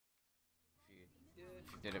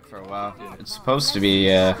Did it for a while. It's supposed to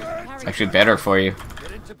be actually better for you.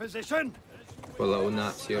 Get into position. For little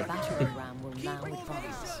naps here.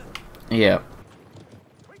 Yeah.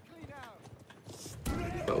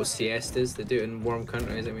 Little siestas, they do it in warm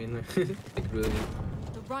countries, I mean. Like really.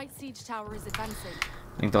 The right siege tower is advancing.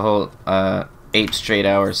 I think the whole 8 straight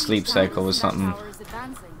hour sleep cycle was something.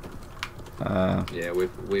 Yeah,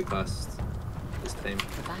 way past this time.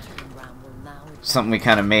 Something we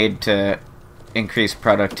kind of made to increase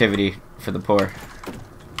productivity for the poor.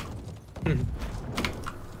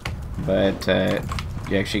 But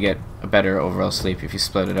you actually get a better overall sleep if you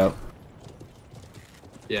split it up.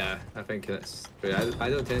 Yeah, I think that's true. I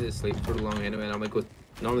don't tend to sleep for long anyway. I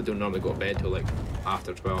normally don't go to bed till like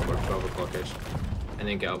after 12 or 12 o'clock ish, and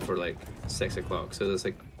then get up for like 6 o'clock. So that's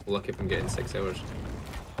like lucky if I'm getting 6 hours.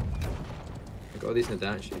 I got all these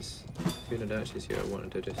Nadachis. A few Nadachis here I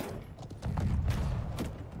wanted to just.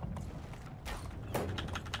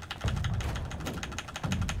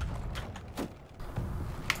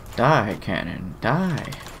 Die, cannon,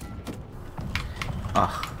 die.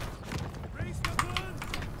 Ah.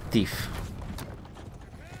 Thief.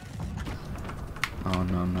 Oh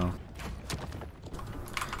no no.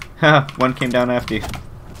 Ha! One came down after you.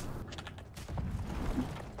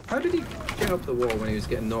 How did he get up the wall when he was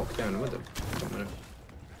getting knocked down with him?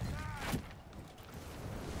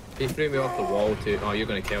 He threw me off the wall too. Oh, you're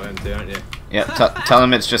gonna kill him too, aren't you? Yeah, tell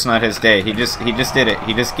him it's just not his day. He just did it.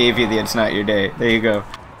 He just gave you the it's not your day. There you go.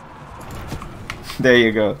 There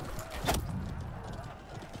you go.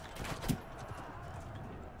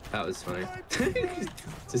 That was funny.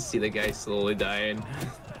 Just see the guy slowly dying.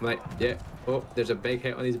 I'm like, yeah. Oh, there's a big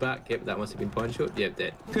hit on his back. Yep, that must have been Poncho. Yep,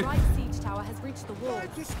 dead. The right siege tower has reached the wall.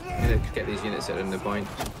 Yeah, get these units out on the point.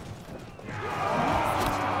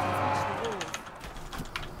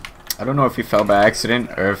 I don't know if he fell by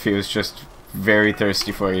accident or if he was just very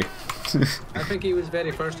thirsty for you. I think he was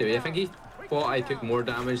very thirsty. I think he thought I took more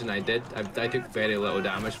damage than I did. I took very little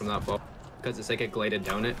damage from that fall because it's like I glided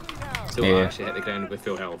down it. So yeah. I actually hit the ground with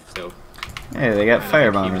full health. So. Hey, they got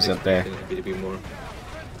fire bombers up there. To be more.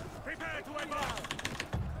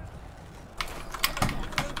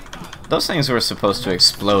 Those things were supposed to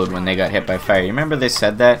explode when they got hit by fire. You remember they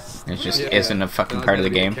said that? It just isn't a fucking part of the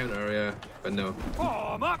game. Counter, yeah, but no.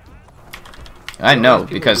 I know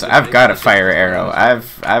because I've got a fire arrow.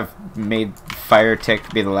 I've made fire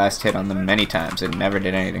tick be the last hit on them many times. It never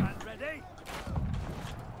did anything.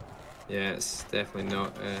 Yeah, it's definitely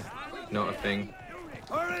not a thing.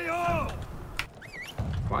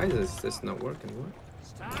 Why is this not working? What?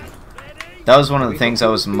 That was one of the things I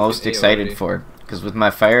was most excited for. Because with my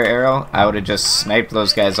fire arrow, I would have just sniped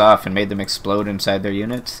those guys off and made them explode inside their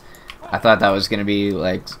units. I thought that was going to be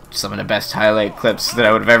like some of the best highlight clips that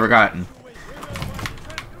I would have ever gotten.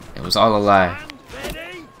 It was all a lie.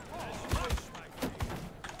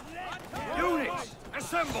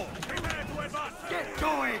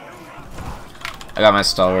 I got my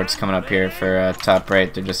stalwarts coming up here for top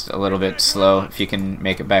right. They're just a little bit slow. If you can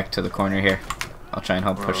make it back to the corner here, I'll try and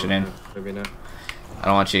help push it in. Maybe not. I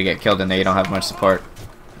don't want you to get killed in there. You don't have much support.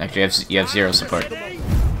 Actually, you have 0 support. Yeah,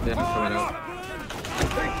 I'm coming out.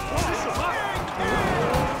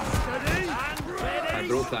 I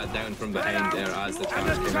broke that down from behind there as the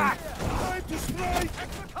charge came in.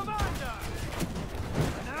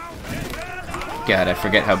 God, I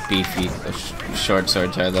forget how beefy the short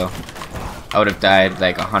swords are, though. I would have died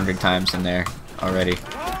like 100 times in there already.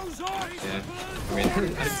 Yeah, I mean,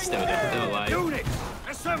 I'm still alive.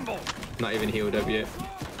 Not even healed up yet.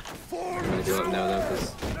 I'm gonna go up now though,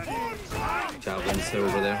 because Javelin's still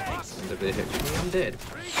over there. And if they hit me, I'm dead.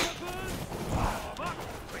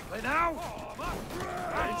 I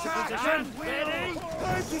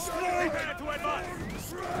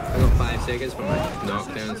got 5 seconds for my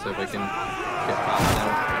knockdown, so if I can get past now,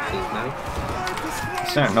 versus now.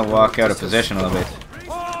 Starting to walk out of position a little bit.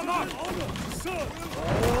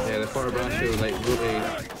 Yeah, the forward ratio like really.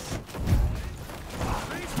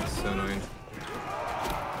 So annoying.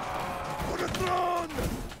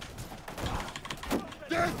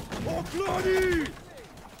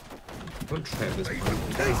 Don't trap this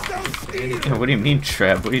one. What do you mean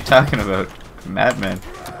trap? What are you talking about? Madman.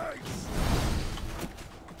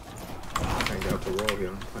 I can't get up the wall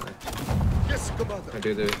here. I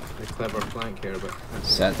do the clever flank here, but...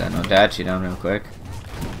 Set that Nodachi down real quick.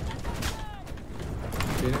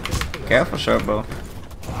 Careful, short bow.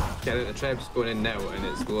 Yeah, the trap's going in now, and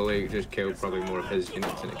it's slowly just killed probably more of his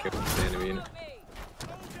units than it killed the enemy unit.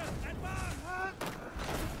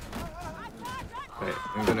 Right,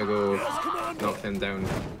 I'm gonna go knock him down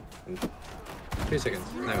in 2 seconds.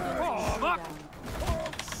 Now.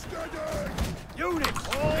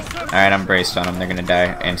 Alright, I'm braced on them. They're gonna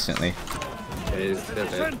die instantly. Okay, they're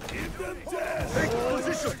dead.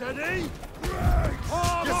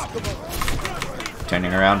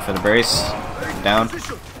 Turning around for the brace. Down.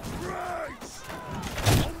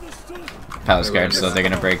 Palace guard, so they're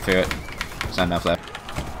gonna break through it. There's not enough left.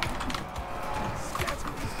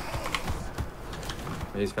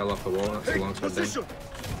 He's fell off the wall. That's a long sword down.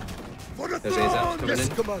 There's Azap coming in.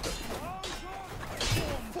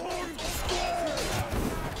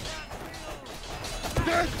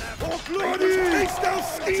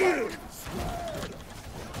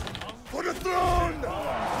 For the throne!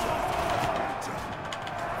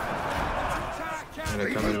 I'm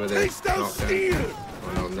gonna come in with a knockdown.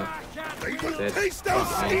 Oh no, I'm not. Dead.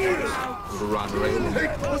 Run right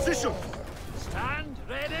over. Position!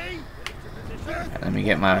 Let me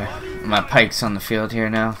get my pikes on the field here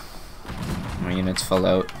now. My unit's full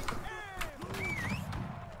out.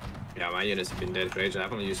 Yeah, my units have been dead for ages.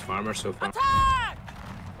 I've only used farmers so far.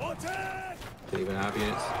 Didn't even have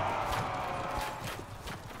units.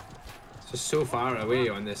 It's just so far away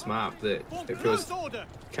on this map that it feels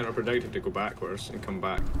counterproductive to go backwards and come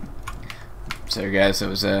back. Sorry guys, it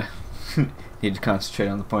was need to concentrate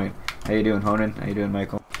on the point. How you doing, Honan? How you doing,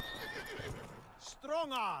 Michael?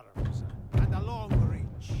 Strong arms and a long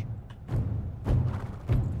reach.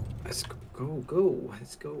 Let's go.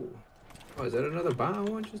 Let's go. Oh, is there another battle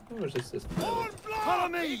one just now, or is this Follow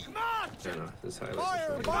me! no, this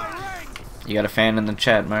highlight. You got a fan in the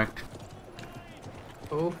chat, Mark?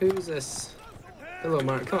 Oh, who's this? Hello,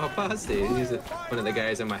 Mark. Come on, past it. He's one of the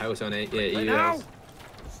guys in my house on it. Yeah, EUS.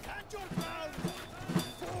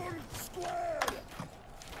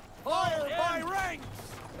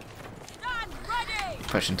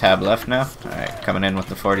 Pushing tab left now. Alright, coming in with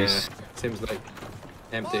the 40s. Yeah, seems like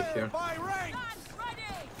empty here.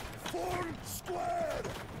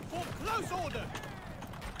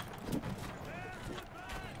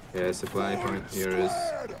 Yeah, supply point here is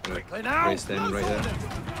race them right there.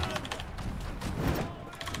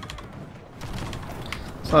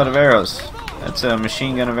 That's a lot of arrows. That's a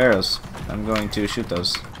machine gun of arrows. I'm going to shoot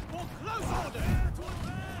those.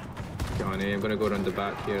 I'm gonna go around the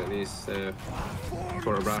back here at these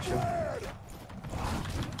Fort Brasha.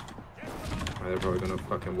 They're probably gonna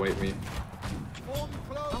fucking wipe me.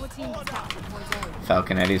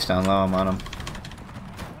 Falcon Eddie's down low, I'm on him.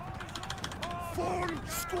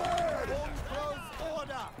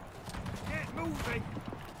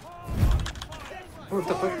 What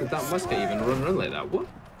the fuck did that musket even run like that? What?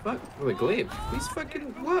 Fuck? Oh, the glaive. He's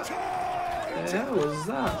fucking what? The hell was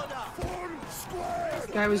that? This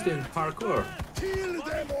guy was doing parkour.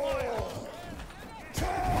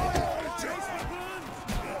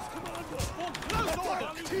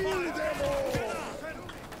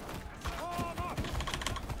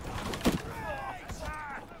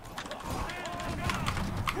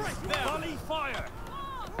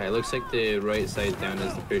 Right, it looks like the right side down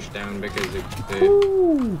is the push down because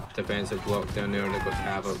the defensive block down there, they've got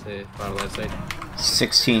cav up the far left side.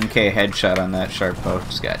 16k headshot on that sharp bow.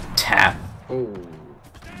 Just got tapped. Oh,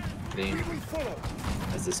 damn.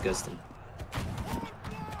 That's disgusting.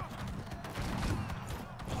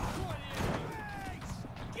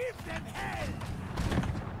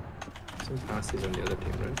 Some passes on the other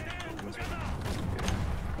team, right?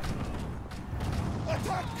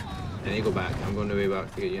 I need to go back. I'm going the way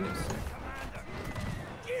back to get units.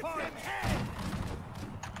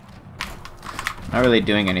 Not really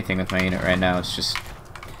doing anything with my unit right now. It's just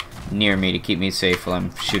near me to keep me safe while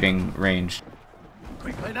I'm shooting range.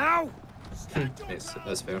 Quickly now! Yes,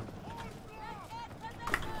 that's fair.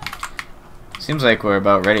 Seems like we're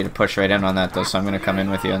about ready to push right in on that though, so I'm gonna come in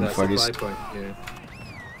with you on the 40s. Supply point, yeah.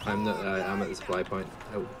 I'm not. I'm at the supply point.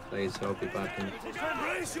 Oh, so I'll be back in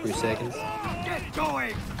a few seconds. Get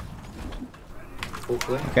going!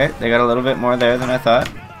 Hopefully. Okay, they got a little bit more there than I thought.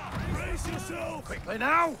 Quickly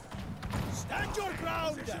now! Stand your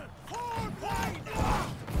ground!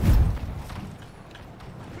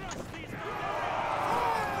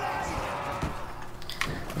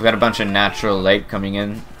 We've got a bunch of natural light coming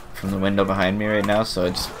in from the window behind me right now, so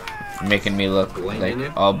it's making me look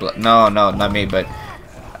like all no, not me, but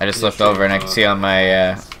I just looked over and I can see on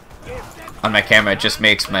my camera it just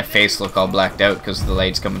makes my face look all blacked out because the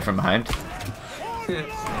light's coming from behind.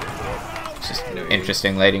 It's just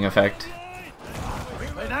interesting lighting effect.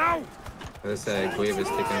 This glaive is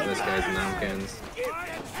taking out this guy's namkins.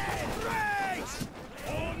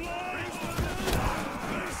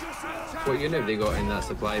 What unit have they got in that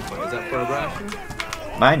supply point? Is that for a ration?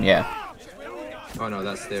 Mine, yeah. Oh no,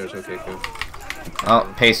 that's theirs. Okay, cool. Oh,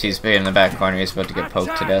 Pacey's in the back corner. He's about to get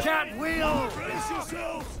poked to death.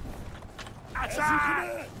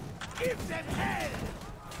 Attack! Give them hell!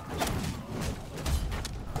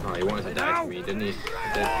 Oh, he wanted to die for me, didn't he? He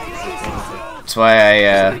did. That's why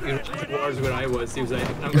I Wars where I was, he was like,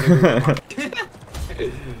 I'm gonna go.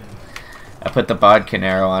 I put the bodkin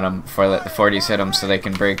arrow on him before I let the 40s hit him so they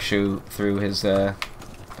can break through his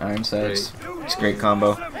iron sights. It's a great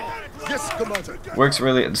combo. Yes, Commander. Works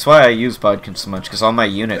really. That's why I use bodkin so much, because all my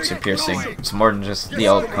units are piercing. It's more than just the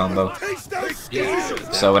ult combo.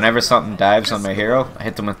 So whenever something dives on my hero, I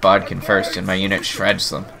hit them with bodkin first, and my unit shreds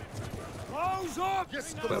them.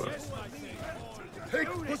 Clever.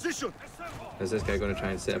 Is this guy going to try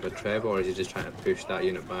and set up a trap, or is he just trying to push that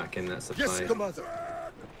unit back in that supply? Yes, Commander.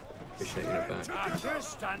 Push that unit back.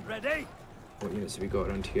 Stand ready. What units have we got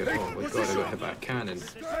around here? Oh my god, I got hit by a cannon.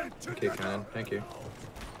 Okay, cannon, thank you.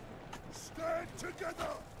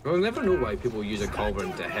 I'll never know why people use a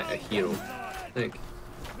culverin to hit a hero. Like,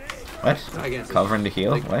 What? I guess Covering to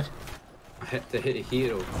heal? like, What? To hit a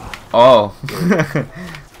hero. Oh.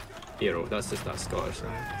 Hero, that's Scottish.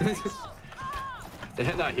 To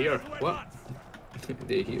hit that here. What?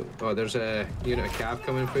 They heal. Oh, there's a unit of cav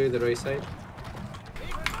coming through the right side.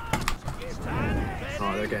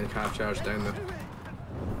 Oh, they're getting cav charged down there.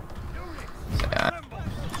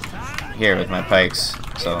 Here with my pikes,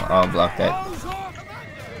 so I'll block that.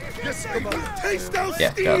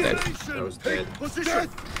 Yeah, got it. That was dead.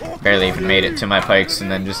 Barely even made it to my pikes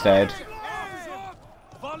and then just died.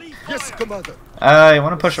 Yes, Commander. You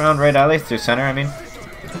want to push around right alley through center? I mean,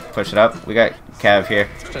 push it up. We got cav here.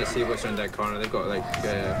 Just trying to see what's around that corner. They've got like.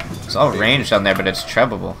 It's all ranged on there, but it's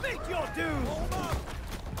trebable.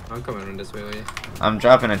 I'm coming around this way, will you? I'm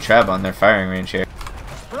dropping a treb on their firing range here.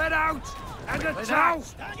 Spread out and attack.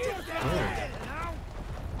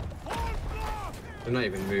 They're not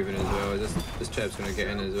even moving as well. This trap's gonna get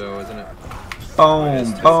in as well, isn't it?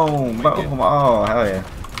 Boom, boom, boom. Oh, hell yeah.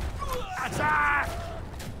 Attack!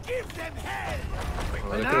 Give them hell! Oh,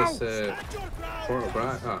 look at this portal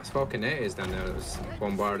brat. Oh, it's fucking is down there. It was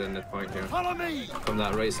bombarding the point here. Follow me! From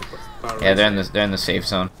that right side. Yeah, they're in the safe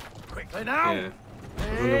zone. Quickly now! Yeah.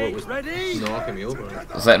 I wonder what was Ready? knocking me over.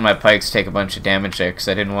 I was letting my pikes take a bunch of damage there because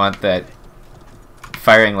I didn't want that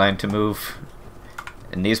firing line to move.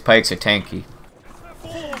 And these pikes are tanky.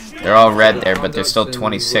 They're all red there, but they're still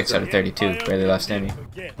 26 out of 32. Barely lost any.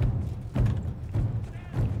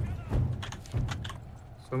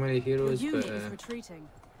 So many heroes, Your but unit is retreating.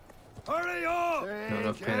 Hurry up! not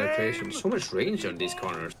enough penetration. So much range on these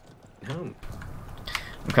corners. Hell.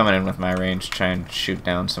 I'm coming in with my range to try and shoot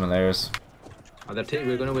down some of theirs. Oh,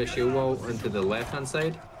 we're going to a shield wall into the left hand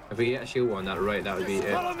side. If we get a shield wall on that right, that would be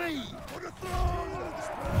it. Follow me!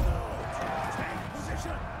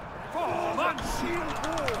 Form and shield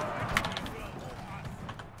wall!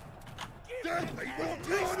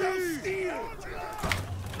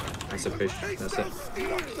 That's a push. That's it.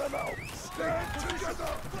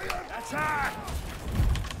 Attack!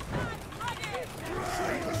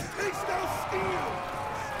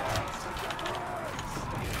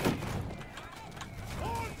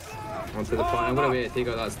 Onto the point. I'm going to wait to take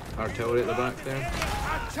out that artillery at the back there.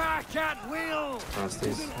 Attack at will!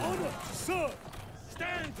 Pasties.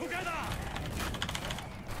 Stand together!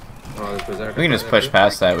 Oh, there's berserkers We can just right push there.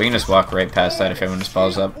 past that. We can just walk right past that if everyone just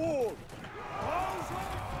follows up.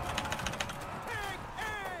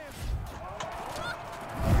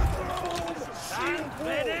 Stand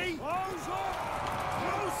ready!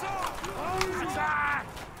 Attack!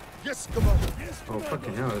 Yes, Commander! Oh,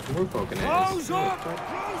 fucking hell. There's more fucking Close enemies. up!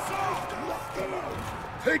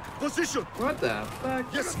 Take position! What the fuck?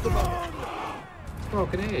 Yes, Commander!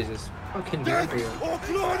 Fucking is this fucking Death here. or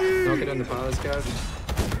bloody! Knock it on the palace guard.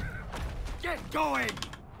 Get going!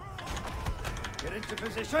 Get into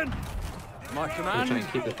position! My I'm command! trying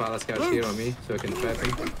to keep the palace guards here on me so I can trap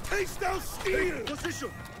him. Taste down steel!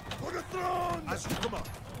 Position! For the throne! As you come up!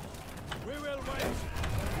 We will wait!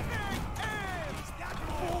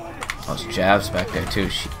 Those jabs back there too.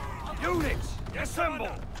 Units, assemble!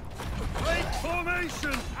 Break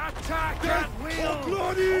formation! Attack at will!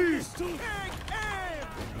 Bloody!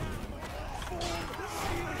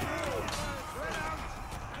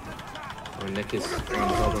 Oh, Nick is on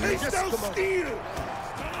top of me. Taste down steel!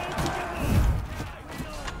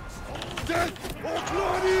 Death or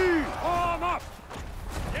bloody! Arm up!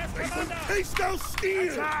 Yes, taste down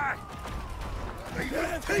steel! Attack!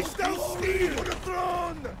 Taste down steel for the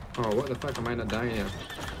throne! Oh, what the fuck am I not dying here?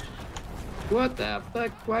 What the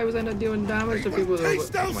fuck? Why was I not doing damage to people? That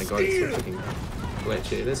oh my god, it's so fucking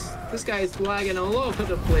glitchy. This guy's lagging all over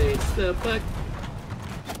the place. The fuck?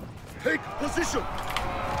 Take position!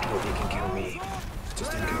 Oh, he can kill me.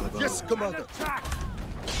 Just unkillable. Yes, Commander!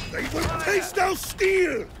 They will taste our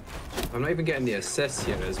steel! I'm not even getting the assists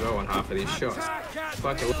here as well on half of these shots.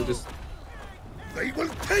 Fuck it, we'll just... They will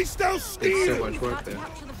taste our It's so steel. much work About to there.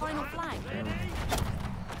 capture the final flag.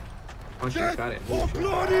 Poncho Death got it. or Holy shit.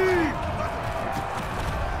 glory.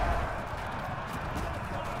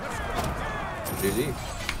 GG.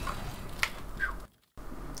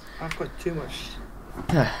 I've got too much.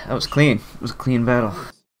 That was clean. It was a clean battle.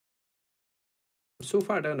 I'm so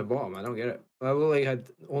far down the bottom, I don't get it. I only had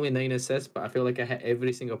only 9 assists, but I feel like I hit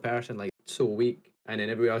every single person like so weak, and then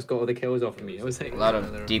everybody else got all the kills off of me. I was like, A lot of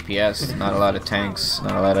DPS, not a lot of tanks,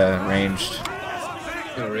 not a lot of ranged.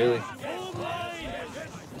 oh really?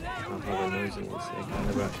 I'll have a noise in this second. I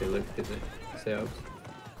never actually looked at the setups.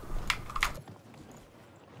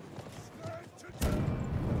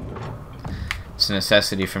 It's a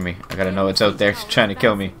necessity for me. I gotta know it's out there trying to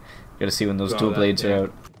kill me. Gotta see when those dual blades are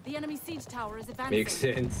out. The enemy siege tower is advancing. Makes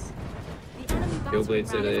sense. The enemy Dual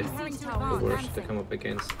blades are the battering siege tower is worst to advancing. come up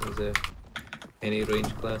against as any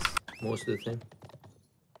range class most of the time.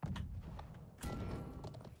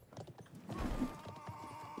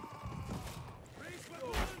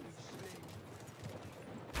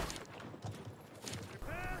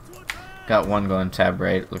 Got one going tab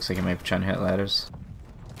right. Looks like he might be trying to hit ladders.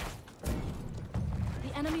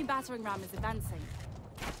 The enemy battering ram is advancing.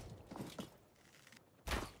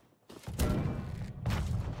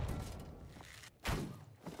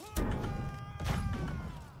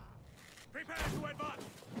 Prepare to advance.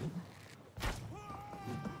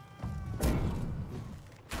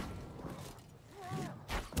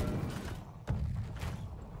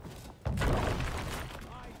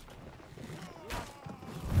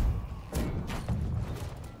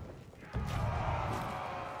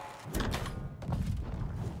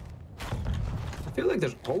 I feel like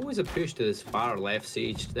there's always a push to this far left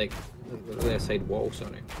siege, like the left side wall,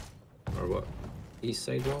 sorry. Or what? East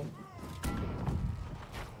side wall?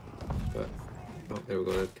 But, oh, there we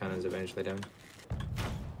go, the cannon's eventually down.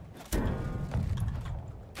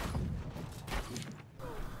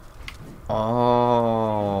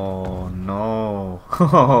 Oh no.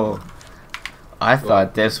 I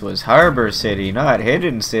thought this was Harbor City, not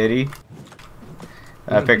Hidden City.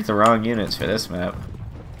 I picked the wrong units for this map.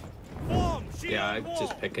 Yeah, I'm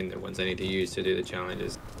just picking the ones I need to use to do the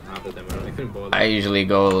challenges. Half of them I don't even bother. I usually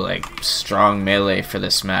go like strong melee for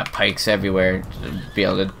this map, pikes everywhere to be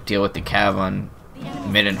able to deal with the cav on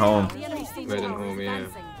mid and home. The enemy siege Mid and tower is home, yeah.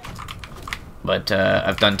 advancing. But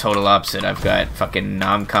I've done total opposite. I've got fucking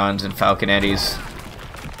Nomcons and Falconettis.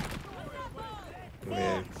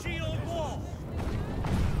 Yeah.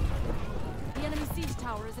 The enemy siege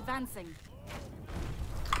tower is advancing.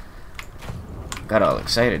 Got all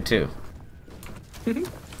excited too.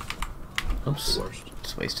 Oops. Worst.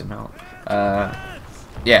 Just wasting health.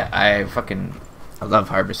 Yeah, I love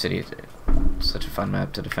Harbor City. It's such a fun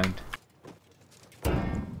map to defend.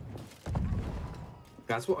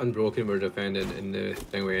 That's what Unbroken were defending in the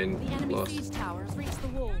thing we The enemy lost. siege tower has reached the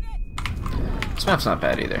wall. This map's not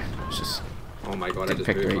bad either. It's just, Oh my god, I Didn't just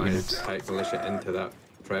pick the moved right my units. tight militia into that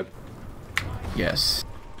prep. yes.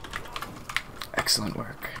 Excellent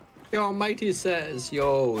work. Yo, Almighty says,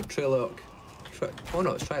 yo, Trilok. Oh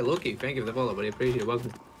no, it's Triloki. Thank you for the follow, buddy. Appreciate it.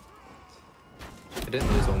 Welcome. I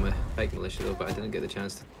didn't lose all my pike militia though, but I didn't get the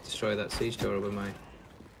chance to destroy that siege tower with my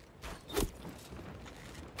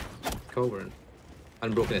culverin.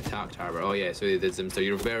 Unbroken attack tower. Oh yeah, so they did some. So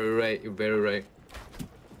you're very right. You're very right.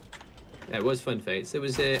 Yeah, it was fun fights. It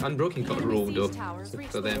was Unbroken got enemy rolled though. siege tower has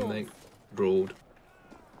reached For the them, walls. like rolled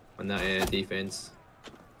on that defense.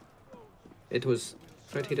 It was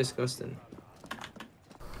pretty disgusting.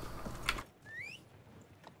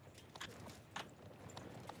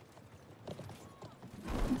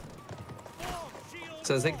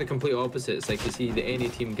 So it's like the complete opposite. It's like you see the any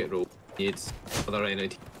team get rolled, needs other any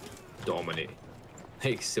team dominate,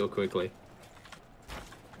 like so quickly.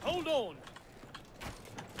 Hold on.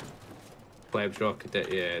 Plebs Rock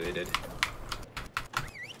did, yeah, they did.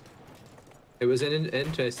 It was an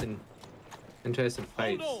interesting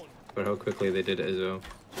fight for how quickly they did it as well.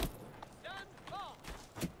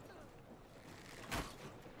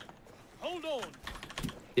 Hold on.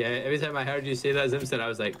 Yeah, every time I heard you say that, Zimson, I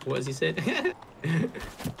was like, what has he said?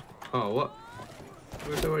 Oh, what?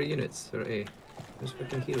 Where's our units? Or A? There's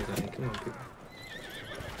fucking heroes on it. Come on, people.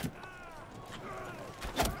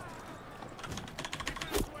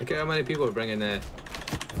 Look at how many people are bringing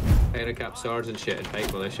handicap swords and shit and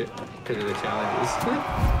pike militia because of the challenges.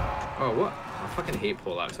 Oh, what? I fucking hate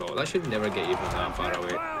poleaxe all. That should never get you from that far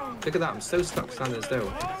away. Look at that, I'm still stuck standing still.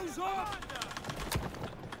 Close up.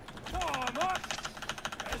 Form up.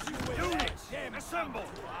 As you will. Units, assemble.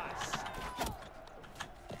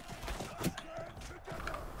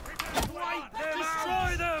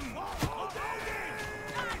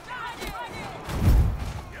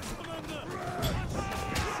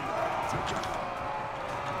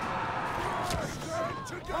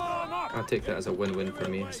 I'll take that as a win-win for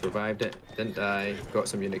me. Survived it, didn't die, got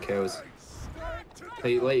some unit kills.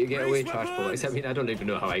 Like, let you get away, trash bullets. I mean, I don't even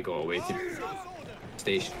know how I got away to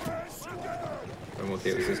station. I'm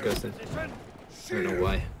okay, it was disgusting. I don't know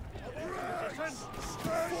why.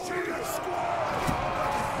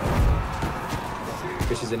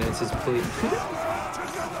 Fishes announces plate.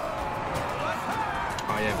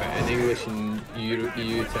 Oh yeah, but in English and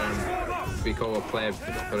EU term, we call a pleb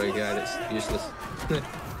for a guy that's useless.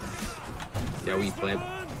 Yeah, wee pleb.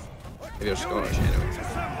 If you're Scottish, anyway.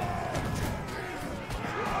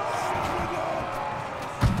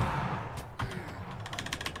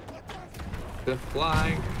 The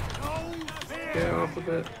flag. Get off a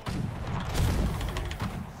bit.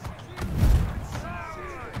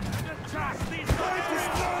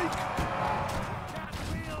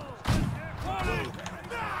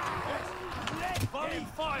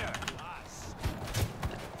 Fire!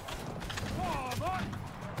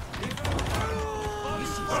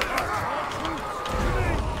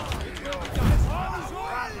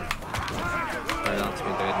 Right, that's me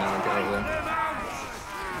dead now. Get over there.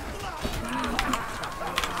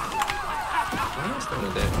 I'm still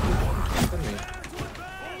not dead. Look at me.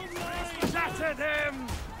 Shattered him!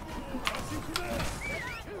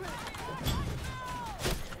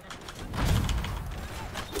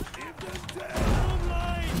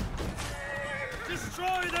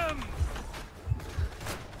 Destroy them!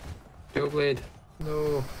 Killblade.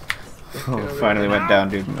 No. Oh, finally went down,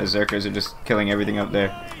 dude. Berserkers are just killing everything up there.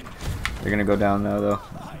 They're gonna go down now, though.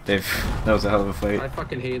 That was a hell of a fight. I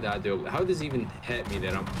fucking hate that dude. How does he even hit me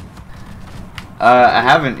there? I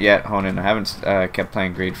haven't yet, Honan. I haven't kept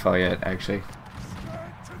playing Greedfall yet, actually.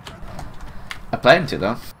 I plan to,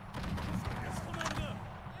 though.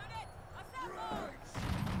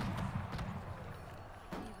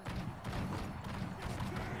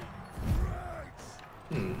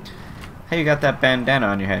 Hey, you got that bandana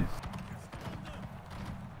on your head.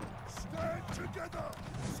 Stand together!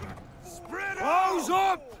 Spread out! Close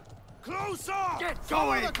up! Closer! Get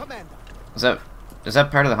going! Is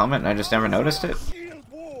that part of the helmet and I just never noticed it? Shield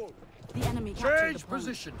wall! The enemy captured the Change point.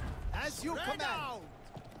 position! As you command.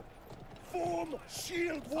 Form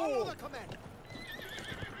shield Follow wall! the command.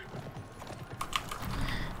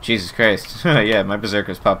 Jesus Christ. Yeah, my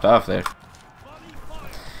berserkers popped off there.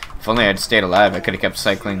 If only I'd stayed alive, I could have kept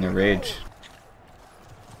cycling the rage.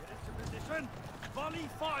 Volley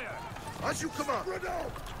fire! As you command! Spread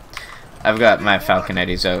out! I've got my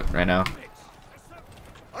Falconettis out right now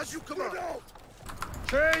As you command!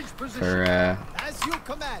 Change position! for, As you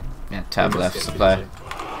command. yeah, tab left supply.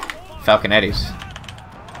 Falconettis.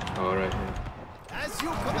 Alright. As you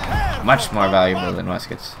command. Much more valuable than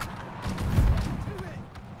muskets.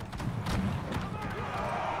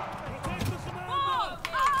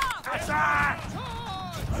 Attack!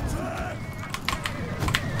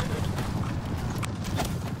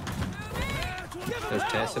 There's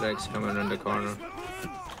Tesseracts coming around the corner.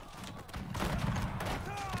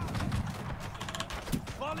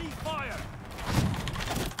 Volley fire!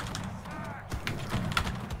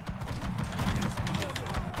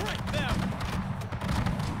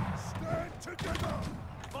 Stand together!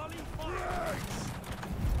 Volley fire!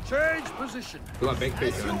 Change position! We got a big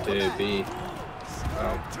push onto B.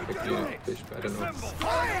 Oh, big push, but I don't know.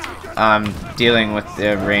 I'm dealing with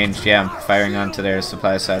the range, yeah, I'm firing onto their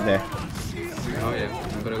supply side there. Oh yeah,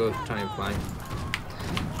 I'm gonna go try and flank.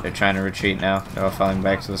 They're trying to retreat now. They're all falling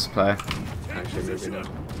back to the supply. Actually, maybe not.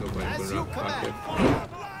 No point in going up back here.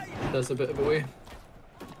 That's a bit of a way.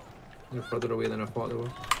 They're further away than I thought they were.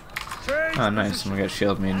 Change Oh, nice. Someone got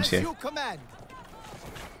shield mutants As here. you command.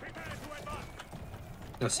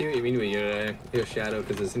 I see what you mean with your shadow,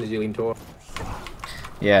 because as soon as you lean toward.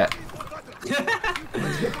 Yeah.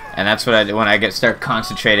 And that's what I do when I start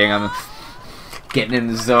concentrating. I'm getting in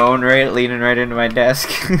the zone, right? Leaning right into my desk.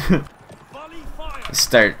 Volley fire!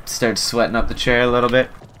 start sweating up the chair a little bit.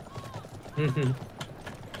 As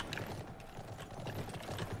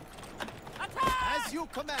you I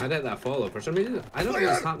command. did that follow for some reason. I don't know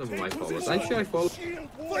what's happening with my follows. I'm sure I followed. Shield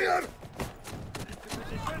wall! Fire!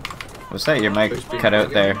 What's that? Your mic cut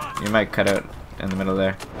out there. Your mic cut out in the middle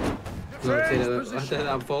there. No, I hit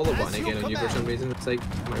that follow button again on you for some reason. It's like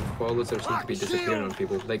my follows seem to be disappearing on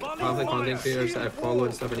people. Like half the content creators that I follow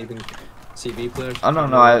and stuff, and even CV players. Oh no,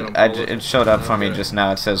 it showed up for me just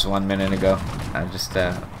now. It says 1 minute ago. I just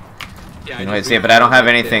you know, see it, but I don't have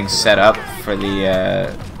anything set up for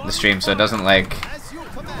the stream, so it doesn't like, As you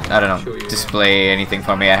command. I don't know, display anything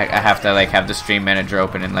for me. I have to like have the stream manager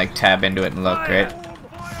open and like tab into it and look, right?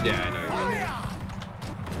 Yeah, I know.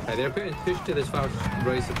 Right, they're putting push to this far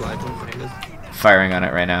right supply point behind us. Firing on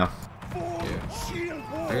it right now. Yeah. Shield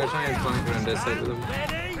wall! I'm gonna try and flank around this side with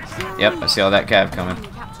them. Yep, I see all that cav coming. Enemy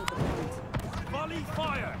captured the point. Volley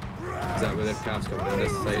fire. Is that where the calves coming around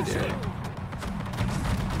this side? Yeah.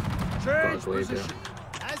 Got Change his blade there. position.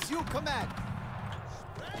 As you command.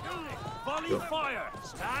 Volley fire.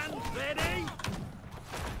 Stand ready.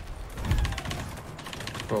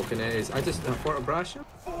 Vulcanese. I just fought a brash him?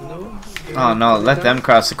 No. Oh no, let them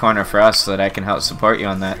cross the corner for us so that I can help support you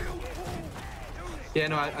on that. Yeah,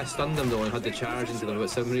 no, I stunned them though and had to charge into them, but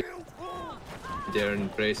somebody there in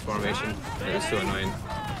brace formation. It was so annoying.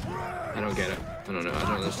 I don't get it. I don't know. I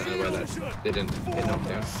don't understand why that they didn't get knocked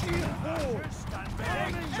down.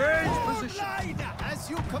 Change position. As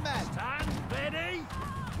you command. Stand ready.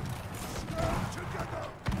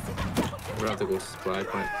 We'll have to go supply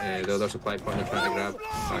point. The other supply point they're trying to grab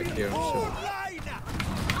back here. So.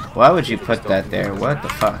 Why would you put that there? What the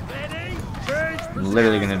fuck? Ready. Change I'm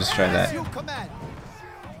literally gonna destroy As that. you command.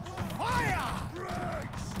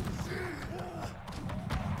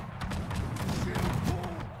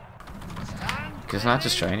 Can it not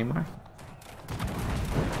destroy anymore?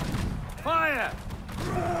 fire.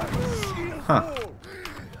 Huh.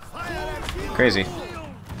 Crazy.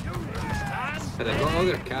 And I've got all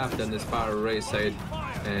their cap down this far right side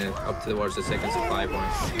up towards the second supply point.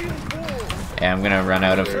 Yeah, I'm gonna run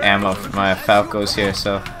out of ammo for my Falcos here,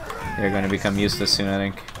 so they're gonna become useless soon, I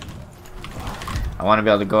think. I want to be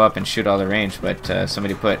able to go up and shoot all the range, but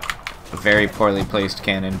somebody put a very poorly placed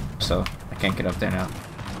cannon, so I can't get up there now.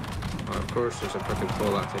 Well, of course, there's a fucking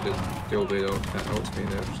pull that they did. The old way though, that helps me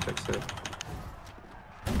there, sticks it.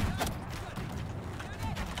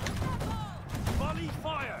 Volley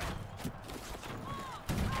fire.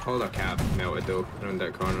 All their cap melted though, around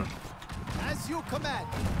that corner. As you command.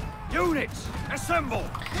 Units, assemble.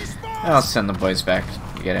 I'll send the boys back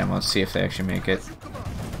to get ammo and see if they actually make it.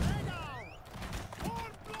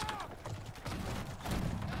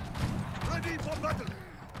 Ready for battle.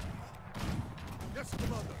 Yes,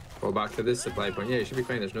 commander. Go back to this supply point. Yeah, you should be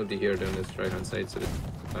fine. There's nobody here down this right hand side, so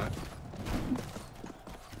just back.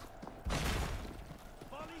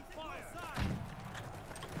 Volley fire.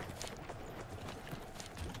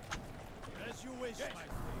 As you wish.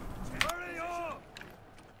 Hurry up.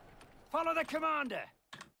 Follow the commander.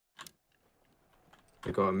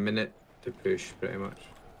 We got a minute to push, pretty much.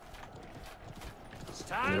 And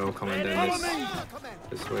Stand they're all coming ready. down Follow me.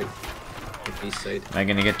 this way, the east side. Am I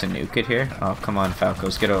gonna get to nuke it here? Oh, come on,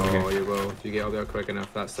 Falcos, get over Oh, here. you will. If you get up there quick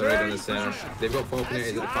enough, that's the right on the center. They've got Falconators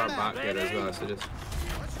at the far back there as well, so just.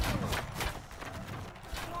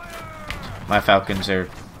 My Falcons are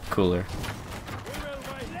cooler.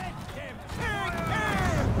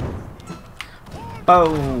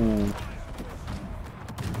 Oh!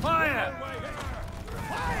 Fire.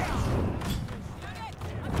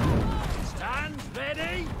 Stand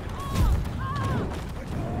ready.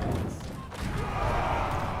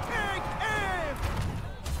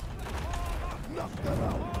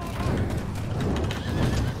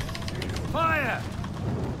 Fire.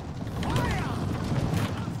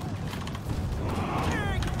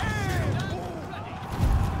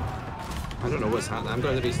 I don't know what's happening. I'm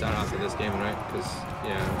going to restart after this game, right? Because,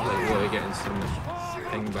 yeah, I'm like really getting so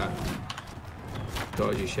much ping back.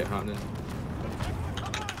 Dodgy shit happening.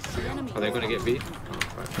 The enemy Are they going to get beat? Oh,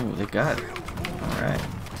 fuck. Ooh, they got it. Alright.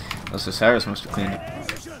 Those Osiris must have cleaned it.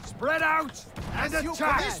 Spread out and As you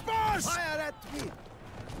attack. command. Fire at me.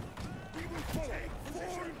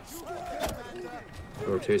 There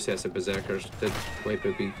were two sets of berserkers. Did wipe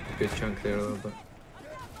a good chunk there a little bit.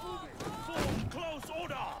 Close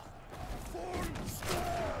order.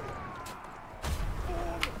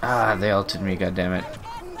 Ah, they ulted me, goddammit.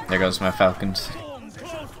 There goes my Falcons.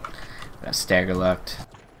 Got stagger locked.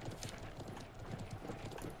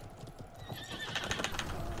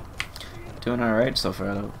 Doing alright so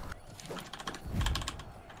far though.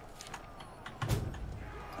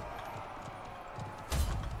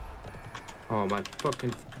 Oh, my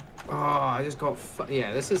fucking. Oh, I just got.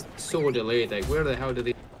 Yeah, this is so delayed. Like, where the hell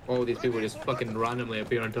did all these people just fucking randomly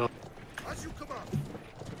appear on top? As you command.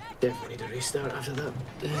 Definitely need to restart after that.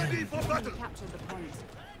 Ready for battle. enemy captured the point.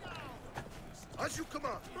 As you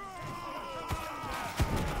command.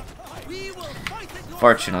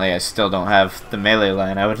 Fortunately, I still don't have the melee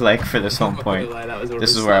line I would like for this home point.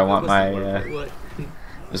 This is where I want my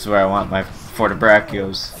this is where I want my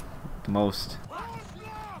Fortebrachios the most.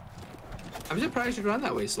 I'm surprised you ran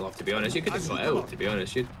that way, Sloth, to be honest. You could have got out, to be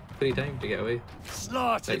honest. You had plenty of time to get away.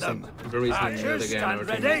 Slaughter Like them. some reason the other Archers, game stand or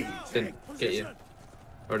ready. didn't get you.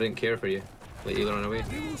 Or didn't care for you. Let you run away.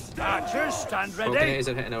 Archers, stand ready. Vulcanators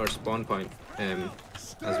are hitting our spawn point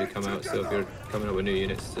as we come out, so if you're coming up with new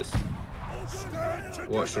units, just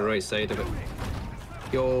watch the right side of it.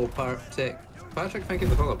 Yo, Patrick. Patrick, thank you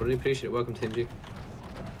for the follow-up. I really appreciate it. Welcome to MG.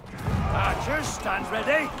 Archers, stand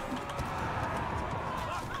ready.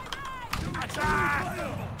 Attack!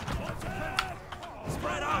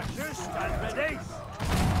 Spread out. Archers, stand ready.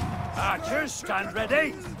 Archers, stand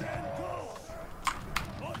ready.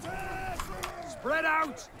 Spread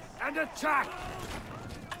out and attack.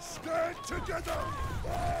 Stand together!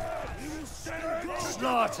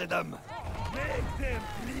 Slaughter them. Make them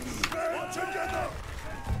bleed. Stand together!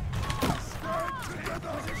 Stand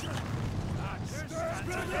together! Stand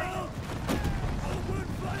ready. Open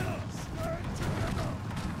fire! Stand together!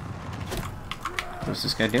 What's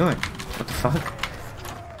this guy doing? What the fuck?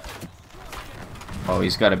 Oh,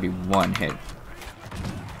 he's got to be one hit.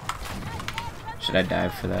 Should I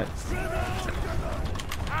dive for that?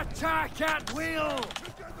 Attack at will.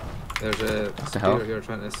 There's a the hell? spear here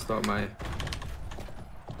trying to stop my...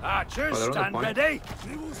 Archers, Oh, they're on the stand point. ready.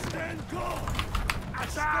 We will stand guard!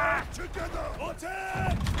 Attack. Together!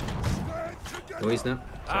 Attack! Stand together! No, he's not.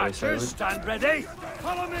 Sorry, Archers, silent. stand ready.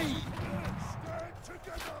 Follow me. Stand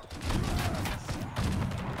together!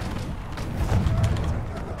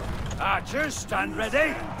 Archers, stand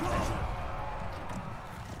ready.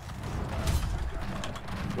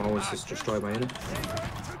 I'm always just destroy my enemy.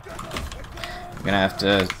 I'm gonna have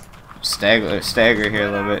to stagger here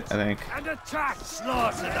a little bit, I think. And attack.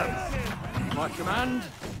 Slaughter them. My command.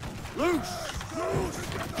 Loose.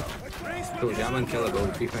 Cool, yeah, I'm unkillable.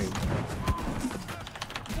 Be fine.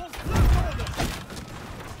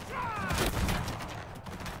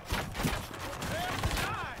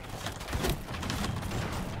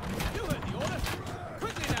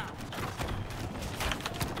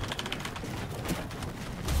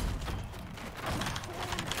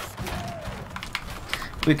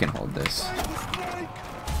 We can hold this.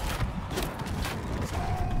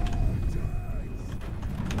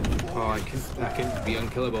 Oh, I couldn't be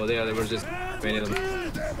unkillable there. There was just many of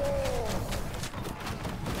them.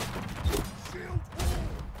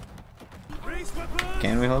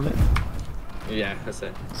 Can we hold it? Yeah, that's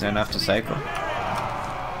it. Is there enough to cycle?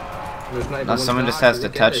 There's not even No, one someone just flag. has to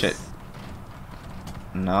Look at touch this.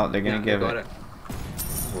 it. No, they're gonna Yeah, give got it.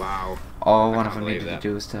 Wow. Oh, one can't of them believe needed to that.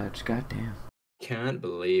 do his touch. God damn. Can't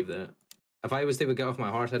believe that. If I was able to get off my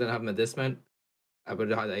horse, I didn't have my dismount, I would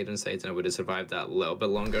have had iron sights and I would have survived that a little bit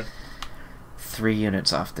longer. 3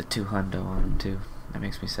 units off the 2 hundo on him too. That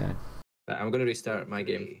makes me sad. But I'm gonna restart my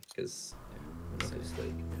game because it's just like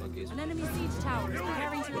An enemy siege tower is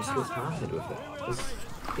preparing to what's advance. happened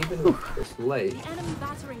with it? Even though it's late, The enemy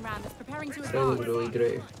battering ram is preparing to still advance. really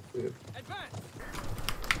great. Weird.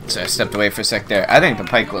 So I stepped away for a sec there. I think the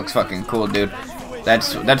pike looks fucking cool, dude.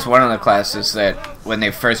 That's one of the classes that when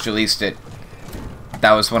they first released it,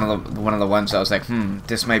 that was one of the ones I was like,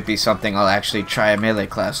 this might be something I'll actually try a melee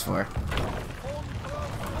class for.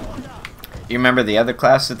 You remember the other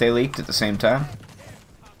class that they leaked at the same time?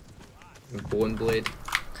 Bone blade.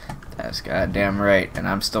 That's goddamn right, and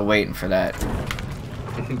I'm still waiting for that.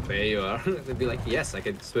 There you are. They'd be like, yes, I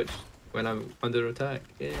could switch when I'm under attack.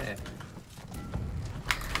 Yeah.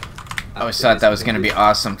 I always thought that was gonna be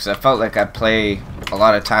awesome because I felt like a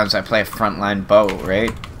lot of times I play a frontline bow,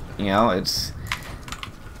 right? You know,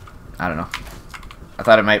 I don't know. I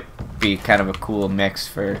thought it might be kind of a cool mix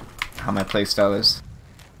for how my playstyle is.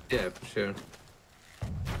 Yeah, for sure.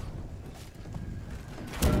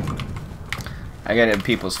 I get in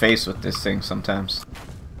people's face with this thing sometimes.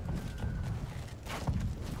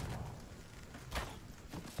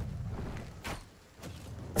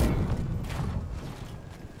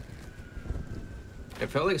 It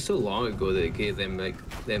felt like so long ago that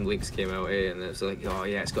them leaks came out, and it was like, oh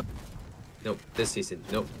yeah, it's got. Nope, this season.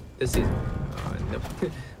 Nope, this season. Nope.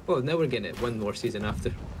 Well, now we're getting it one more season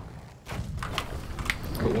after.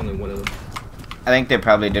 But only one of them. I think they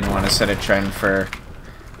probably didn't want to set a trend for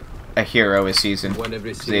a hero a season. One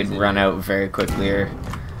every 'Cause they'd season, run yeah. out very quickly, or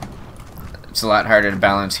it's a lot harder to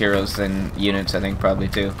balance heroes than units, I think, probably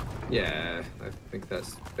too. Yeah, I think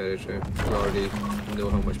that's very true. We already know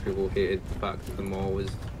how much people hated the fact that the mall was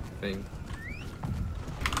a thing.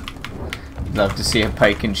 Love to see a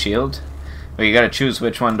pike and shield. Well, you gotta choose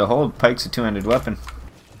which one to hold. Pike's a two-handed weapon.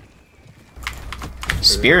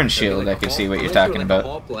 Spear and There'd be shield, like I can a see what you're unless talking like about. A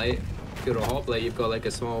hoplite, if you're a hoplite, you've got like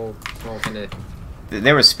a small kind of.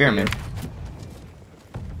 They were spearmen.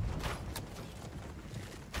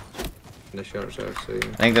 The short sword, so yeah.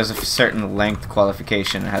 I think there's a certain length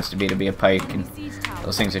qualification it has to be a pike, and Enemy siege tower.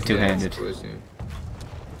 those things are Yeah, I two-handed. suppose, yeah.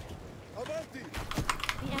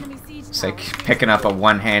 The enemy siege It's tower like is picking up a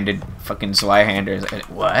one-handed fucking Zweihander.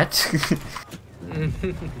 What?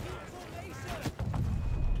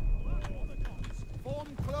 Form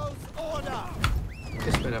close order.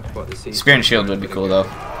 what the siege Spear and shield would be cool though.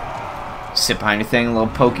 Sit behind your thing, a little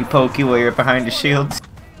pokey while you're behind the shield.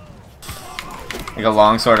 Like a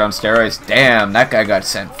longsword on steroids. Damn, that guy got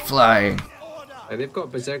sent flying. They've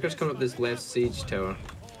got berserkers coming up this left siege tower,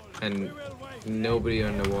 and nobody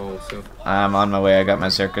on the wall. So I'm on my way. I got my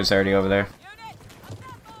berserkers already over there.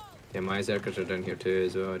 yeah, my berserkers are down here too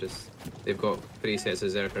as well. They've got 3 sets of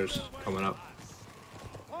berserkers coming up.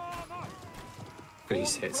 3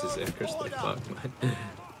 sets of berserkers. The fuck, man.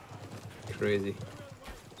 Crazy.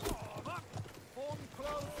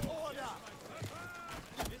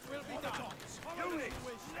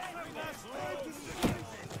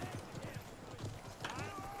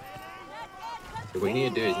 So what you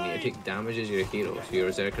need to do is you need to take damage as your hero, so your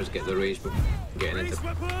berserkers get the rage before getting into.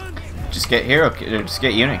 Just get just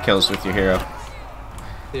get unit kills with your hero.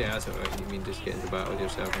 Yeah, that's alright. You mean just get into battle with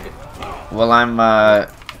yourself and get. Well, I'm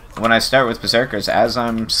when I start with berserkers, as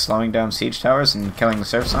I'm slowing down siege towers and killing the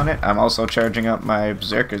serfs on it, I'm also charging up my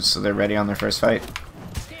berserkers so they're ready on their first fight.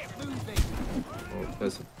 Oh,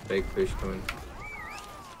 there's a big push coming.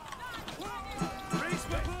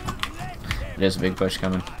 There's a big push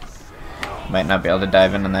coming. Might not be able to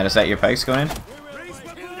dive in on that. Is that your pikes going in?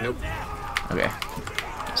 Nope. Okay.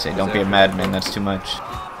 Say, don't be a madman. That's too much.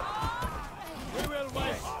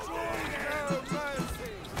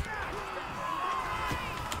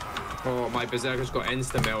 Oh, my berserkers got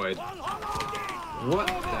insta-melted. What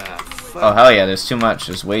the fuck? Oh, hell yeah. There's too much.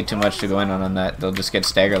 There's way too much to go in on that. They'll just get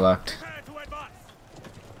stagger locked.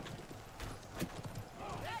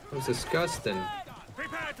 That was disgusting.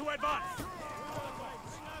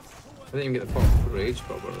 I didn't even get the pop rage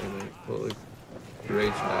properly, mate. Totally.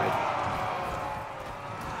 Rage died.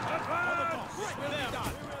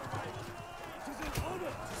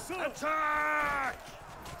 Attack!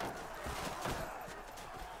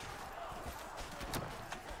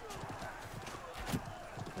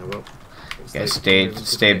 Oh well. Guys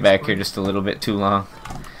stayed back here just a little bit too long.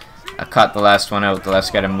 I caught the last one out. The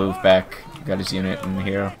last guy to move back. Got his unit and the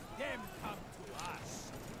hero.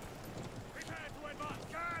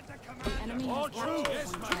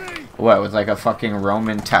 What, with like a fucking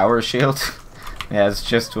Roman tower shield? Yeah, it's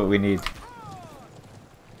just what we need.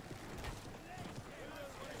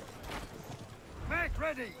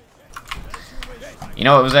 You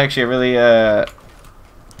know, it was actually a really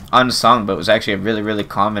unsung, but it was actually a really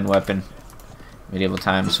common weapon. Medieval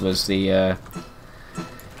times was the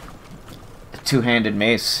two-handed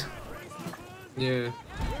mace. Yeah.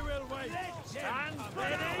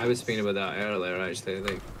 I was speaking about that earlier, actually.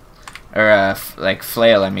 Like. Or like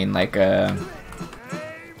flail. I mean, like God,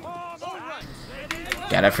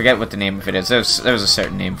 I forget what the name of it is. There was a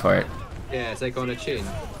certain name for it. Yeah, it's like on a chain.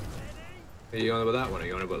 Are you on about that one? Or are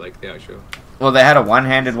you on about like the actual? Well, they had a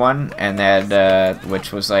one-handed one, and they had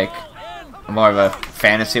which was like more of a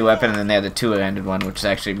fantasy weapon, and then they had the two-handed one, which is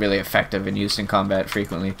actually really effective and used in combat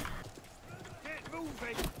frequently.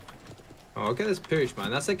 Oh, look at this push,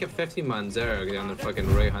 man. That's like a 50-man Zerg on the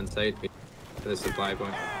fucking right-hand side for the supply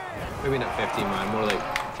point. Maybe not 50, man. More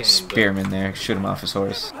like 10. Spearman there. Shoot him off his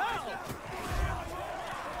horse.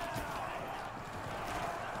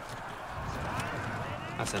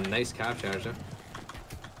 That's a nice calf charger.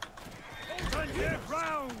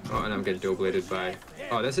 Oh, and I'm getting dual-bladed by.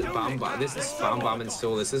 Oh, this is Bam Bam. This is Bam Bam and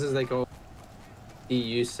Solus. This is like all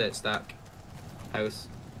EU set stack house.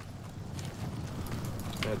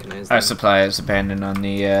 Our supply is abandoned on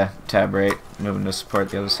the tab right. Moving to support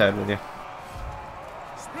the other side with you.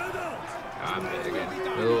 I'm dead again.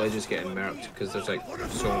 We're literally just getting murked because there's like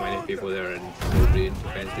so many people there and nobody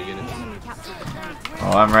defends the units.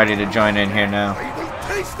 Oh, I'm ready to join in here now.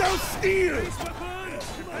 Taste those steers!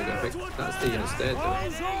 That's the unit's dead though.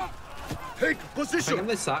 Take Like position! I'm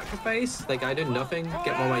the sacrifice, like I do nothing,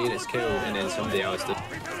 get all my units killed, and then somebody else to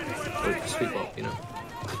sweep up, you know.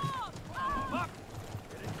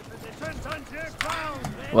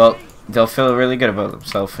 Well, they'll feel really good about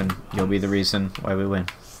themselves, and you'll be the reason why we win.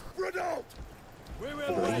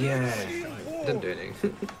 Yeah, didn't do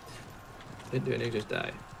anything. Didn't do anything, just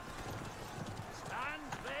die.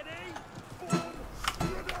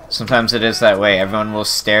 Sometimes it is that way. Everyone will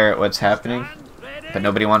stare at what's happening, but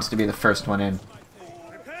nobody wants to be the first one in.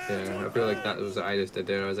 Yeah, I feel like that was what I just did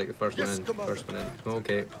there. I was like the first one in, first one in.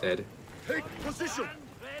 Okay, dead. Take position!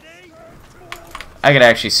 I could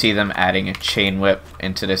actually see them adding a chain whip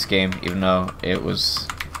into this game, even though it was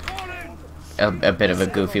a bit of a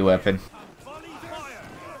goofy weapon.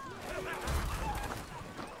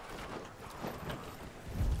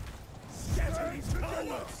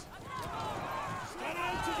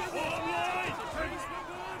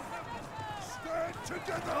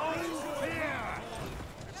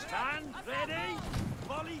 Stand ready!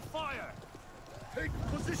 Volley Take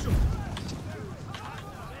position.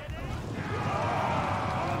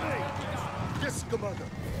 Yes, Commander.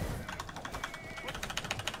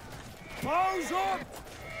 Bows up.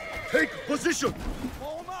 Take position.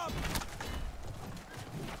 Form up.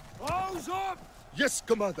 Bows up. Yes,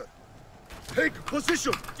 Commander. Take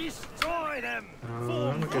position. Destroy them.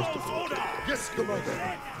 Form order. Yes, Commander.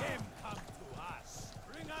 Let them come to us.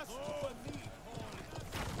 Bring us to a meet.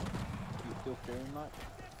 You still feeling that?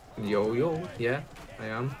 Yo, yo, yeah, I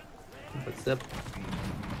am. What's up?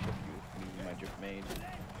 I just made.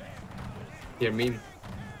 Your meme.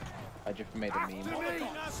 I just made a meme.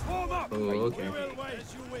 Oh, okay.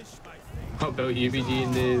 How about UBG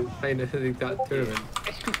in the final of that tournament?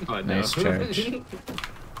 Oh, no. Nice charge.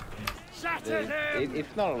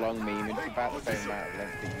 It's not a long meme, it's about the same amount of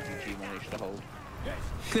length that UBG managed to hold.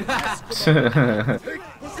 About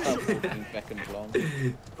 14 seconds long.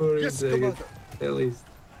 Yes, Commander. At least.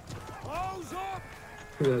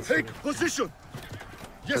 That's Take funny. position.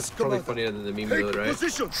 Yes, That's probably Commander. funnier than the meme Take though, right?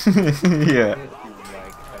 position. Yeah.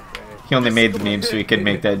 Like, He only made the meme so he could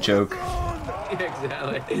make that joke.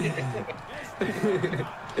 Exactly.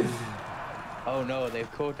 oh no,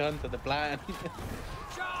 they've caught on to the plan.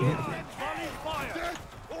 Good,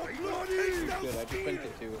 I just went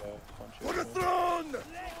it to For the Poncho. throne.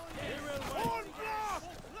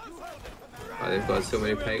 Oh, they've got so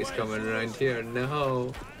many pegs coming around here.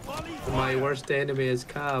 No. My worst enemy is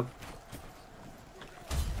Cab.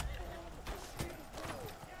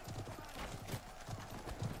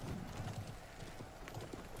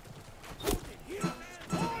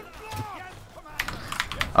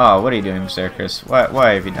 Oh, what are you doing, Circus?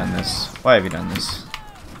 Why have you done this? Why have you done this?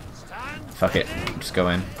 Fuck it. Just go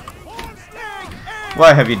in.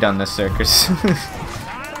 Why have you done this, Circus?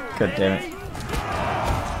 God damn it.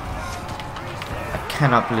 I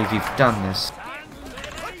cannot believe you've done this.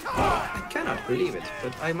 I cannot believe it,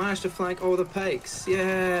 but I managed to flank all the pikes.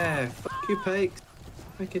 Yeah, fuck you pikes.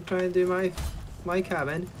 I can try and do my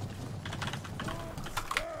cabin.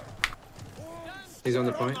 He's on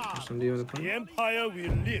the point. There's somebody on the point. The Empire will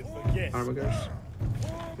live again. Armigers.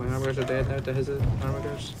 My armigers are dead now to his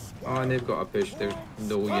armigers. Oh, and they've got a push. There's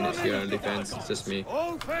no units here in defense. It's just me.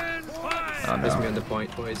 Open fire! Oh Just me no. on the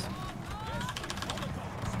point, boys.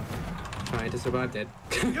 Trying to survive dead.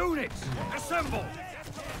 Units, assemble!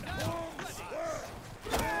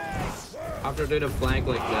 After doing a flank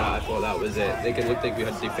like that, I thought that was it. They could look like we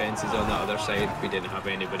had defenses on the other side. We didn't have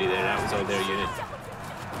anybody there. That was all their unit.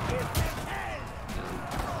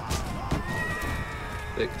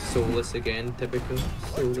 Like soulless again, typical.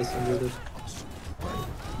 Soulless invaders.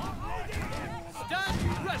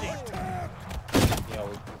 Yeah,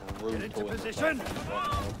 we're Get into position!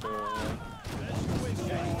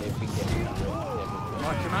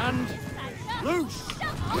 My command, loose!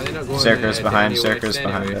 Why are they not going Circus to behind, any Circus west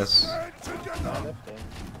behind anyway? us.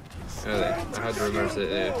 Really? I had rumours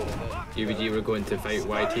that UBG were going to fight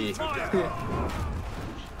YT.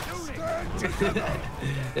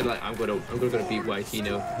 They're like, I'm gonna beat YT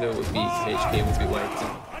now. No, it would be HK would beat YT.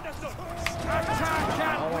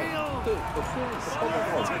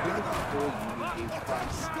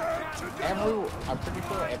 I'm pretty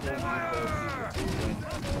sure everyone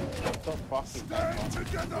what the fuck is that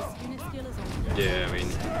on? Unit skill is on. Yeah, I mean,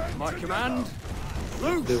 My command,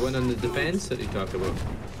 loose! the one on the defense that you talked about.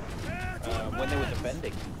 When they were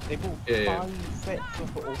defending, they bought Yeah. 5 sets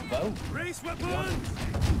of bow, Raise weapons!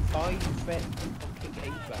 5 sets of fucking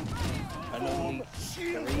acer, and only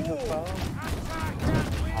 3 of bow.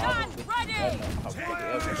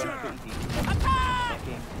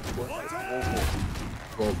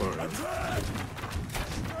 Go for it.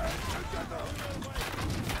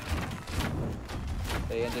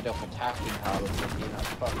 They ended up attacking Harlem, and you have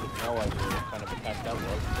fucking no idea what kind of attack that was.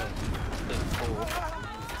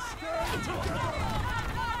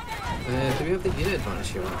 Do we have the unit advantage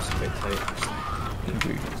here? It's quite tight,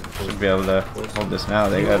 actually. We should be able to hold this now.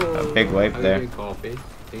 They got a big wipe I'll there. drink coffee.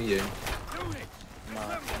 Do you?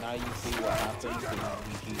 Now you see what happens when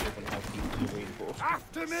UBG doesn't have people reinforced.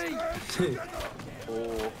 After me!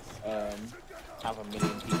 Or have a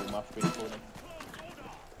million people mustering for them.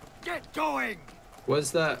 Get going!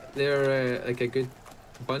 Was that they're like a good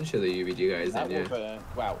bunch of the UBG guys That then? was Yeah.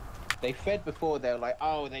 wow. They fed before. They're like,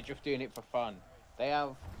 oh, they're just doing it for fun. They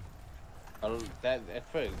have. At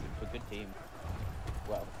first, it's a good team.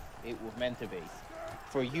 Well, it was meant to be.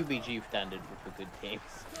 For a UBG standard, it's a good team.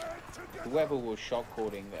 Whoever was shot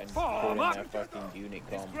calling and calling their fucking unit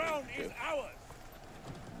comp was just,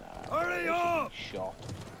 nah, Hurry they should up! be shot.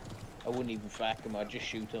 I wouldn't even fact them. I'd just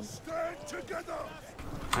shoot them. Stand together.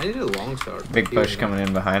 I need a long sword. Big push coming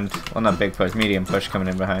in behind. Well, not big push, medium push coming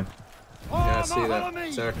in behind. Yeah, I see that.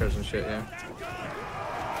 Zerkers and shit, yeah.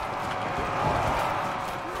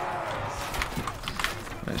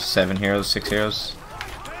 There's 7 heroes, 6 heroes.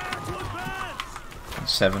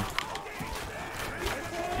 7.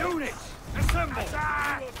 Units, assemble!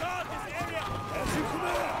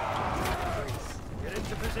 Get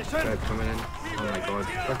into position! Trev coming in. Oh my god.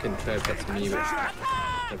 Fucking Trev hits me with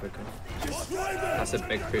typical. That's a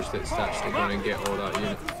big push that's actually going to get all that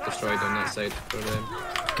unit destroyed on that side for them.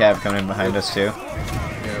 Cab coming in behind us too.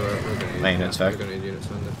 Yeah, we're going to need Laying units. its back. We're going to need units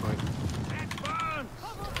on the point.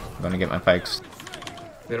 I'm gonna get my pikes.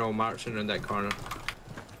 They're all marching around that corner.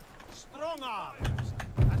 Strong arms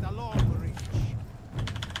and a long reach.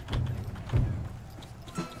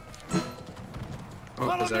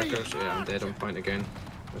 Oh, Berserkers. Yeah, I'm dead on point again.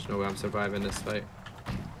 There's no way I'm surviving this fight.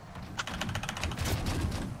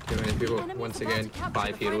 Too many people. Once again,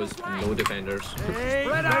 5 heroes, no defenders.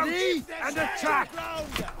 Spread out and attack!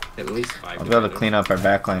 At least 5 I'll defenders. be able to clean up our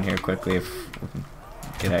backline here quickly if we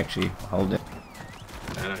can actually hold it.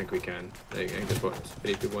 I don't think we can. I think there's what,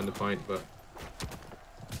 3 people on the point, but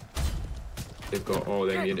they've got all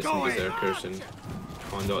them units and Berserkers and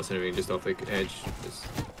Condots and everything just off the edge. There's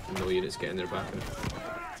no units getting their back.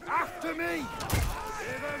 After me!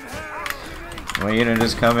 My unit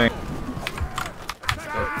is coming.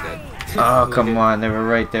 Oh, dead. Oh, come on. They were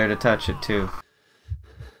right there to touch it too.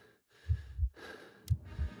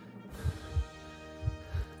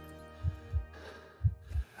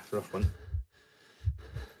 Rough one.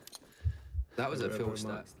 That was a full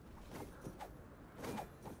stat.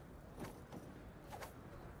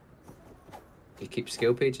 You keep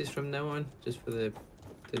skill pages from now on, just for the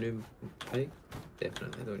new pike?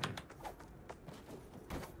 Definitely, don't you?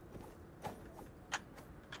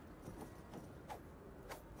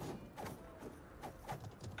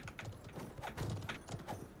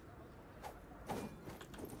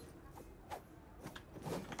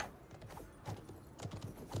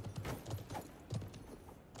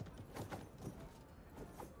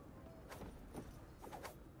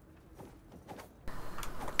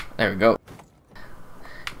 There we go.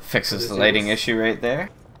 Fixes the lighting issue right there.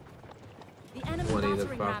 The enemy One either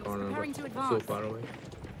battering far ram is corner, preparing to but so advance. far away.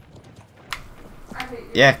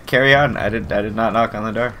 Yeah, carry on. I did not knock on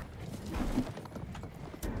the door.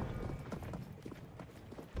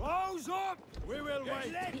 Close up! We will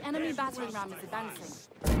wait! The enemy battering ram is advancing.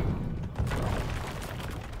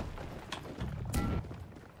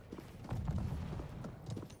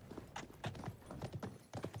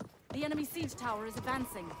 The enemy siege tower is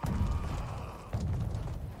advancing.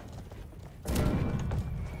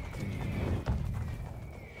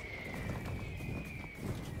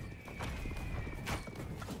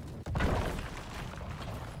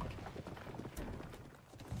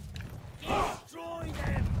 Destroy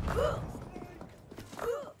them!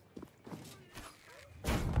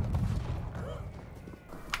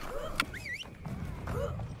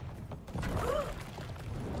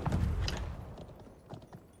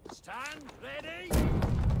 Stand ready!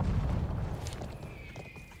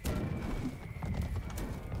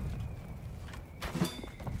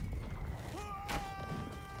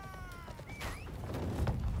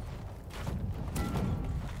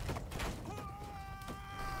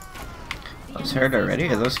 I was hurt already?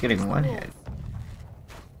 Are those getting one hit?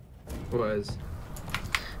 Was.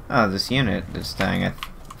 Oh, this unit is dying.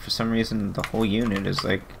 For some reason, the whole unit is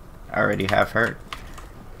like already half hurt.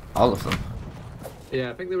 All of them. Yeah,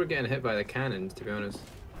 I think they were getting hit by the cannons, to be honest.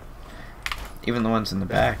 Even the ones in the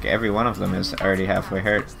back. Every one of them is already halfway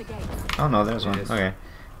hurt. Watch the gate. Oh no, there's one. Yes. Okay.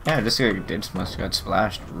 Yeah, it just must have got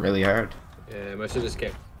splashed really hard. Yeah, must have just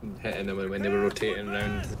kept hitting them when they were rotating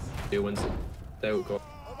around the ones that out got.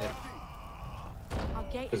 Our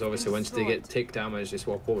gate Because has obviously been once they get destroyed. take damage, they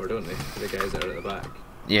swap over, don't they? To the guys that are at the back.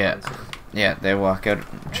 Yeah. Yeah, they walk out,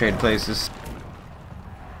 trade places.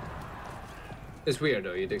 It's weird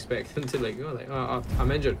though. You'd expect them to oh,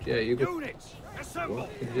 I'm injured. Yeah, you go. Units, assemble! What?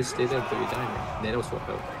 You just stay there until you die, mate. Then I'll swap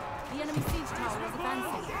out. The enemy siege tower is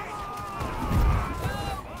advancing.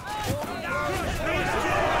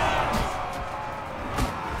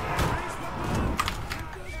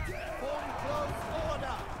 Form close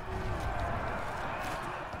order.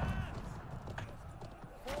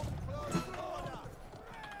 Form close order.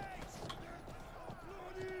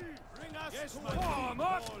 Bring us Yes, to my a form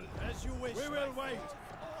up! as you wish. We will wait!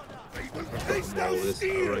 Taste No, those this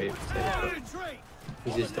steel! right. Retreat.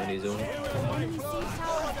 He's just on his own. Enemy siege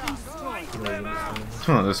tower has been destroyed. No units on him.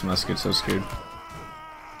 Oh, this musket's so screwed.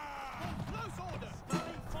 Close order.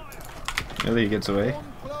 Really, he gets away? Form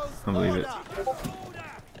close I believe it. order.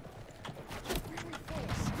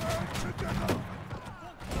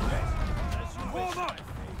 Warm up!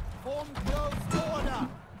 Form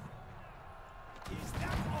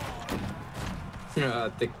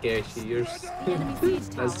The cashiers. The enemy siege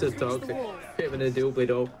tower That's so has reached the toxic. wall. Having a dual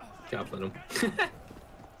blade off, chaplain him.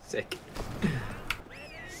 Sick.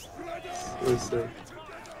 So sick.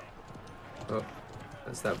 Oh,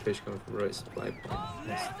 that's that fish coming from right supply point.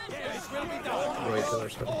 Nice. Right to our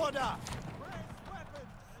side. Order!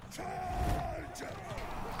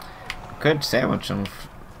 Could sandwich them if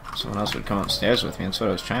someone else would come upstairs with me. That's what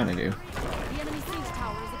I was trying to do. The enemy siege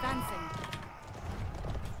tower is advancing.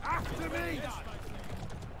 After me!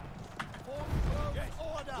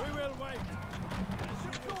 Order! We will wait.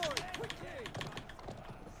 Deploy! Quickly!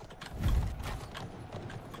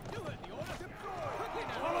 You heard the order. Deploy! Quickly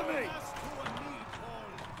now! Follow me!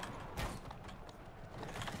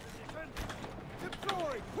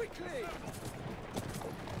 Deploy! Quickly!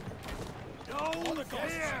 No,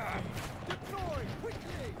 here! Deploy!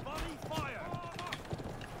 Quickly! Body fire!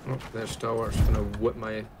 Oh, their stalwart's gonna whip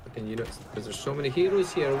my fucking units because there's so many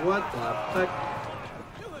heroes here. What the fuck?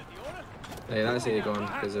 Hey, that's how you're going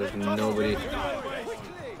because there's nobody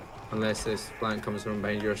unless this flank comes from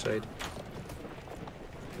behind your side,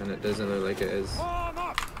 and it doesn't look like it is. Form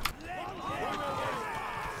up!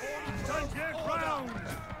 Stand your ground!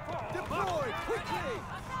 Deploy! Quickly!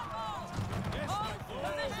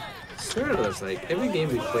 Sure, there's like every game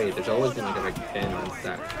we played, there's always been like a big 10 man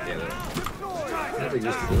stack together. It never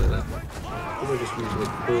used to be like that. People just usually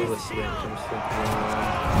pull this when it comes to.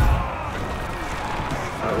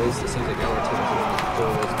 At least it seems like our team is the one that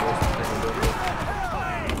pull this most of the time, don't they?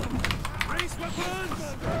 Raise weapons!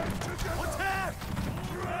 Attack!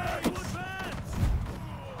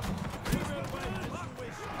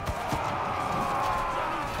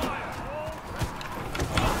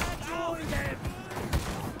 Advance!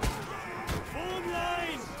 Form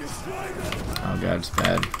line! Destroy them! Oh god, it's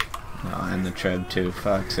bad. No, and the Treb too.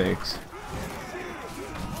 Fuck's sakes.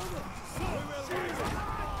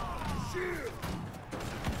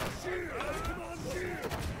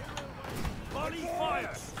 Body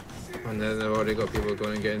fire! And then they've already got people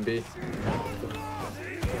going and getting B. Raise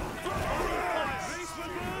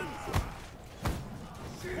weapons!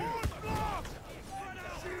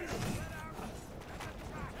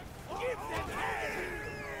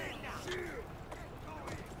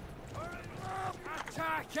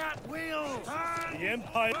 Attack at will! The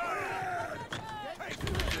Empire!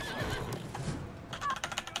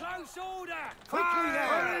 Close order! Quickly now!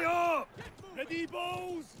 Hurry up! Ready,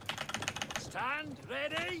 bows? Stand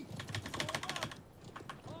ready!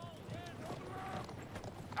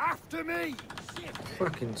 After me!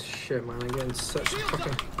 Fucking shit, man, I'm getting such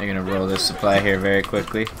fucking. They're gonna roll this supply here very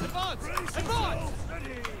quickly. Advance! Advance!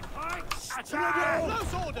 Ready! Attack!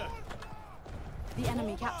 Close order! The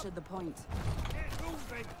enemy captured the point.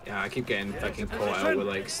 Yeah, I keep getting fucking caught out with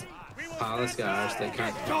like palace guards that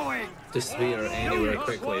can't Going! disappear anywhere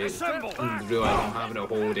quickly Assemble! and realize I'm having to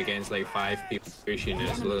hold against like 5 people pushing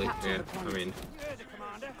it. So like, yeah, I mean,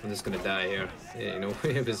 I'm just gonna die here. Yeah, you know,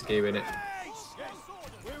 we have this game in it.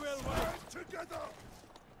 We will work together!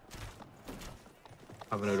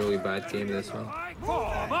 Having a really bad game this one.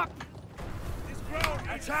 Form up!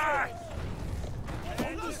 Attack!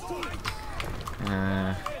 Understood!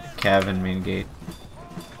 Cavan main gate.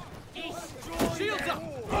 Shields up!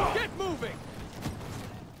 Get moving!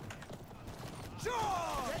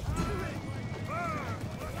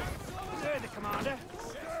 Say the commander.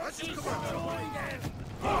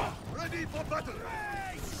 Ready for battle!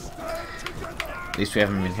 At least we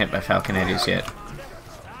haven't been hit by Falconettis yet. Stand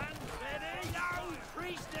ready now,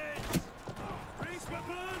 priestess! Priest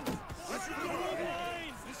weapons!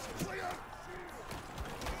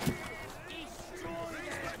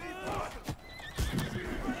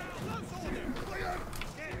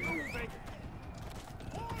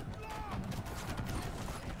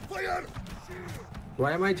 Fire!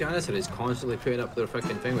 Why am I Janissaries constantly putting up their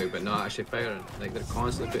fucking thing like, but not actually firing? Like they're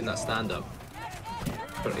constantly putting that stand up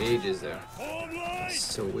for ages there. Form line! It's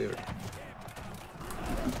so weird.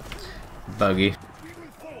 Buggy.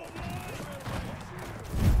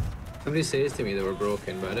 Somebody says to me they were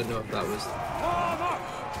broken, but I didn't know if that was Form up!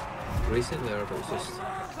 recently or if it was just.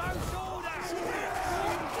 Close order!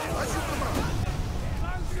 Close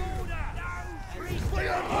order! Now, priestess!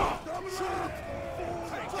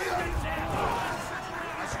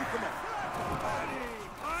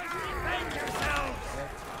 Defend yourselves!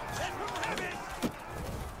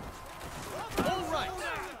 All right!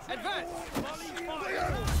 Advance!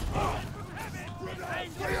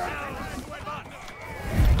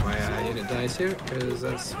 My unit dies here because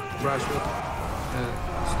that's Rashford,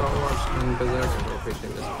 Star Wars, and Berserker are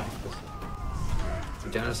pushing this back.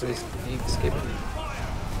 Janissaries ain't escaping.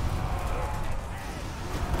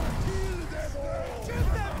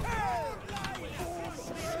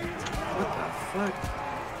 back.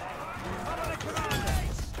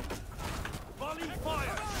 Volley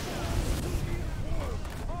fire!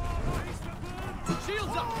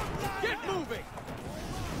 Shields up! Get moving!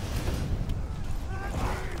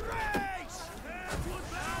 Race!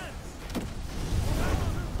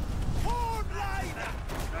 Forward line!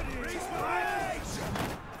 Race!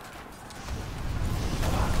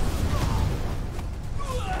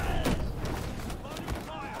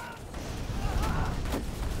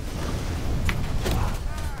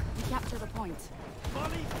 We capture the point.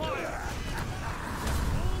 Volley fire!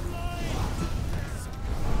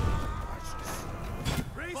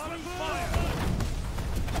 Volley fire!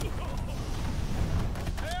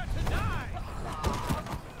 Prepare to die!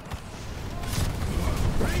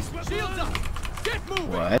 Shields up! Get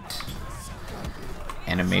moving! What?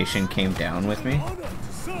 Animation came down with me?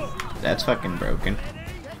 That's fucking broken.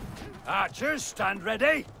 Archers, stand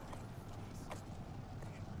ready!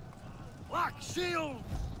 Black shield!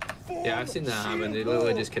 Yeah, I've seen that happen. They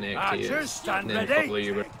literally just connect to you. Archers, stand And then ready! probably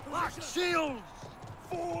you were Black shield!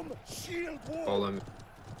 Form shield wall! all them.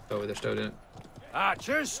 Oh, they're still doing it.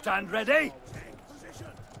 Archers, stand ready!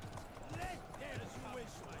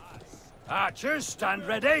 Archers, stand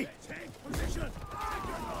ready!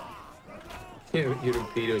 Your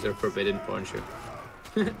torpedoes are forbidden, Poncho.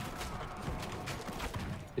 Did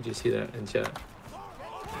you see that in chat?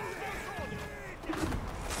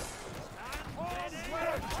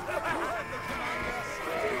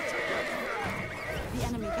 The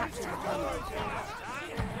enemy captured the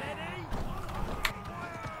point.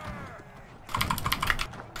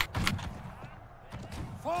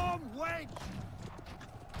 Form wedge!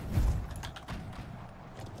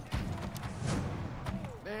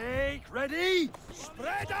 Make ready!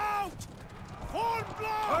 Spread out! Form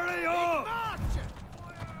block! Hurry up!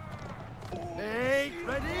 Make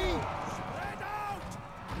ready! Spread out!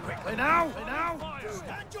 Quickly now!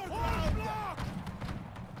 Stand your ground! Block!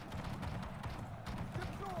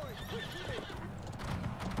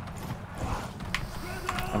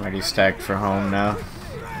 I'm already stacked for home now.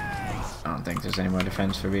 I don't think there's any more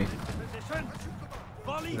defense for me.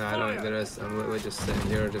 No, I don't think there is. I'm literally just sitting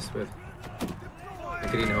here just with a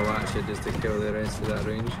green hole action just to kill the rest of that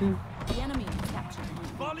range. The enemy has captured the point.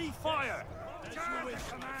 Volley fire! As you wish,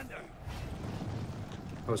 Commander!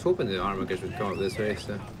 I was hoping the armor guys would come up this way,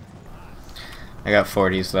 so. I got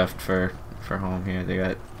 40s left for home here. They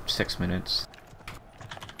got 6 minutes.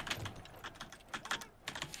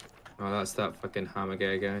 Oh, that's that fucking hammer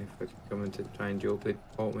guy fucking coming to try and dual plate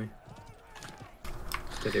fault me.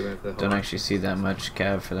 Instead he went for the Don't hole. actually see that much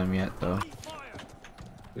cav for them yet though.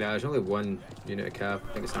 Yeah, there's only one unit of cap.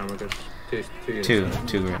 I think it's armor guys. Two units.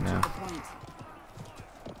 Two right now. The point.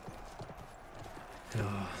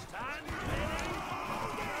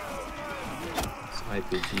 It's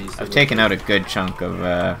IPGs. I've taken out a good chunk of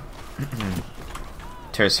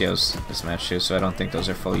tercios this match too, so I don't think those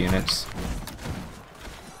are full units.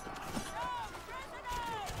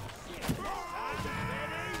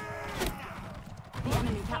 The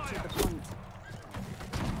enemy captured the point.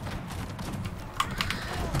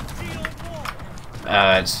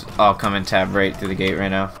 It's all coming tab right through the gate right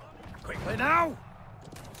now. Quickly now!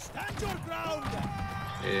 Stand your ground!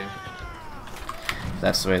 Yeah. If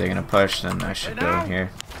that's the way they're gonna push, then I should go in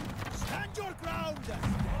here. Stand your ground!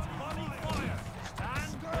 Volley fire!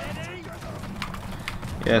 Stand ready!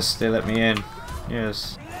 Yes, they let me in.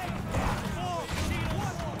 Yes.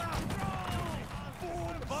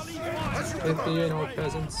 Volley fire! With the all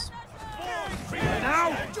peasants.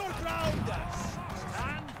 Now! Stand your ground!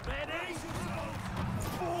 Stand ready!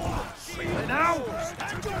 Now!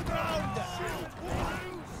 Stand your ground!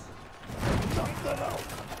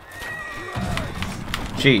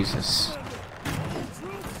 Jesus.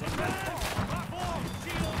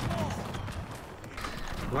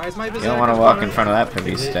 Why is my You berserker? don't want to walk in front of that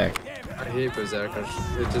heavy stack. I hate berserkers.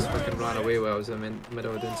 They just fucking ran away while I was in the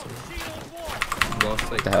middle of doing something.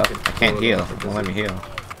 Lost like What the hell? fucking I can't four heal. of them for Don't let me berserk. heal.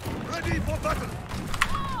 Ready for battle.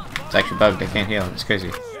 It's actually bugged. I can't heal. It's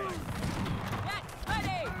crazy.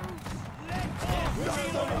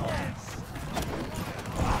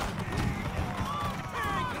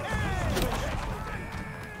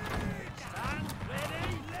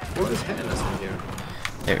 What is hitting us in here?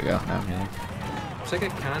 There we go. Now I'm healing. There's like a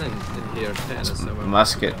cannon in here hitting us somewhere.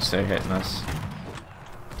 Muskets are hitting us.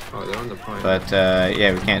 Oh, they're on the point. But,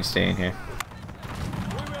 yeah, we can't stay in here.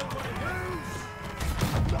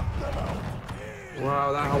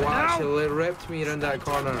 Wow, that actually ripped me around that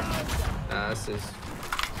corner. Nah, this is...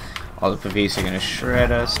 All the Pavis are gonna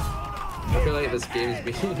shred us. I feel like this game's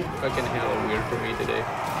been fucking hella weird for me today.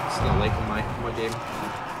 It's not like my game. The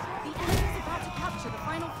enemy is about to capture the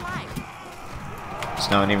final flag. Is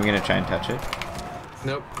no one even gonna try and touch it?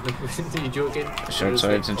 Nope. You joking? Short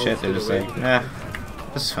swords and shit, they're just like, nah,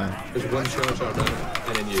 this is fine. There's one short sword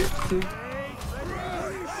and then you.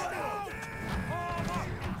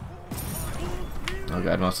 Oh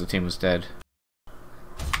god, most of the team was dead.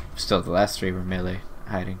 Still, the last 3 were melee,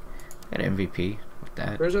 hiding. Got MVP with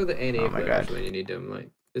that. Where's all the NA Oh my players god. when you need them? Like,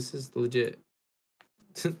 this is legit.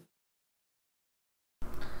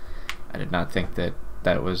 I did not think that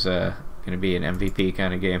that was gonna be an MVP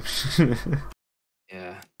kind of game.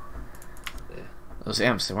 Yeah. Those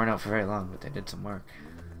amps, they weren't out for very long, but they did some work.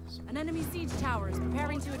 An enemy siege tower is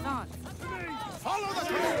preparing to advance. Follow the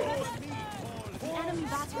trail! The enemy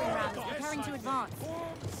battering ram is preparing to advance.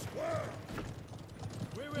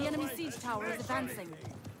 The enemy siege tower is advancing.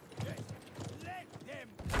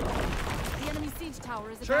 The enemy siege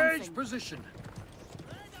tower is advancing. Change position.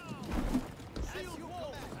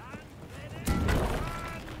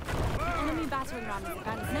 The enemy battering ram is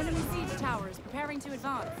advancing. An enemy siege tower is preparing to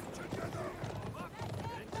advance.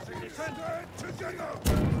 Together!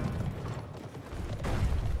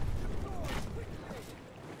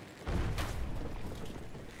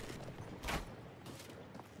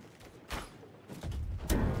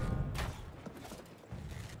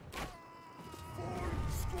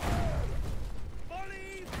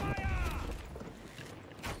 Volley fire!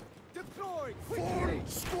 Deploy quickly!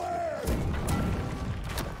 Square!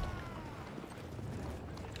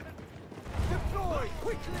 Deploy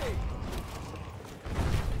quickly!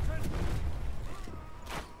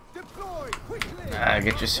 Deploy quickly!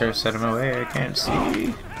 Get your surfs out of my way, I can't see.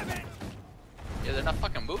 Yeah, they're not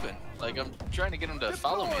fucking moving. Like, I'm trying to get them to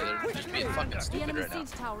follow me. They're just being fucking The stupid enemy right now.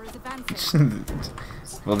 siege tower is advancing.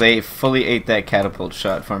 Well, they fully ate that catapult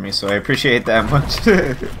shot for me, so I appreciate that much.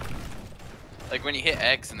 Like, when you hit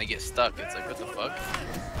X and they get stuck, it's like, what the fuck?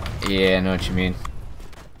 Yeah, I know what you mean.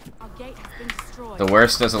 Our gate has been destroyed. The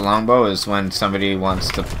worst as a longbow is when somebody wants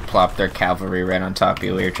to plop their cavalry right on top of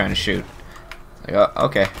you while you're trying to shoot. Like, oh,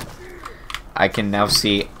 okay. I can now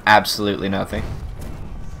see absolutely nothing.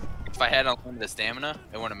 If I had unlimited stamina,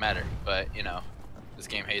 it wouldn't matter. But, you know, this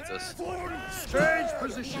game hates us. Change The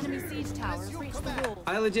position. enemy siege tower has reached the wall.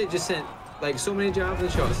 I legit just sent like so many javelin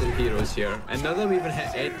shots at heroes here, and none of them even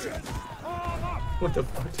hit it. What the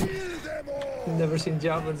fuck? I've never seen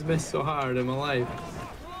javelins miss so hard in my life.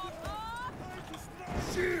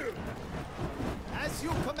 As you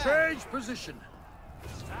command! Change position.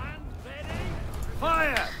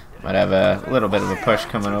 Fire. Might have a little bit of a push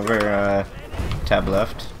coming over tab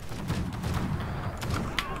left.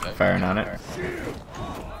 Firing on it.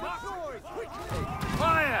 Deploy quickly!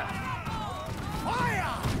 Fire.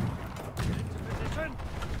 Fire!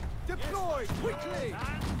 Deploy quickly!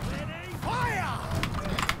 Fire!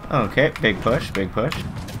 Okay, big push, big push.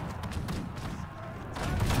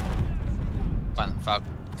 Fine,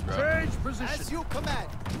 Falcon. Throw. Change position. As you command!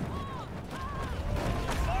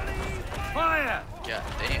 Fire. God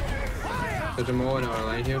damn. There's a more in our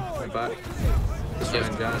line here. I'm back. This guy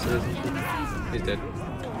in Jazz is. He's dead.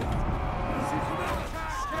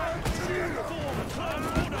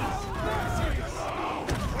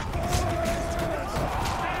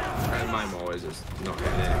 And my maul is just not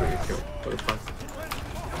getting anybody killed. What the fuck?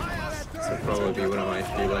 This will probably be one of my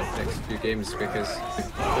few like next few games because I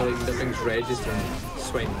feel like nothing's registering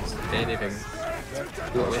swings, anything.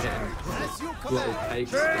 Literally hitting little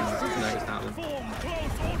pikes and now it's happening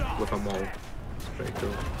with a maul. It's pretty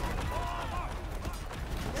cool.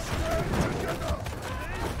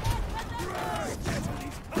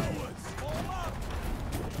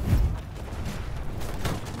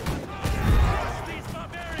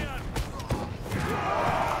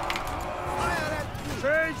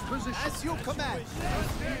 Change position. As you command!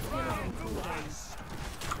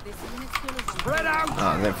 This unit's skill is on. Spread out.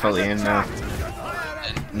 Oh, they're fully in now.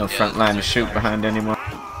 And, No yeah, front line to shoot behind anymore.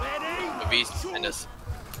 The beast behind us.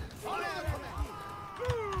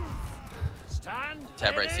 Stand.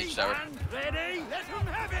 Tab right siege tower. Ready. Let him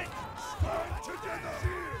have it.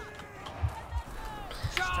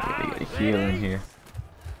 Gotta get a heal in here.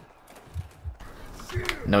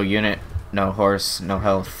 No unit, no horse, no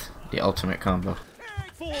health. The ultimate combo.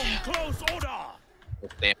 Form close order.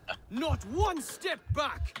 Stamina. Not one step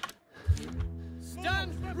back.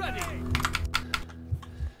 Stand ready.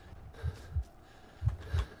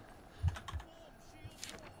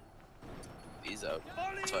 He's out.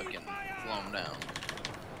 Fucking blown down.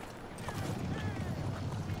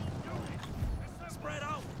 Spread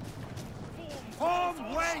out.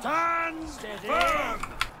 Form wait. Stand firm.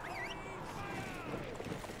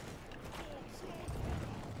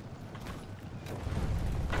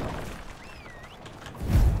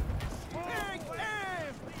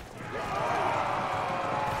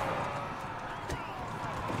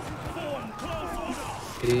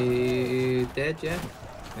 He dead, yeah?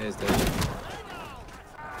 Yeah, he's dead.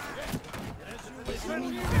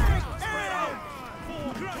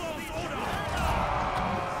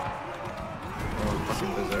 Oh,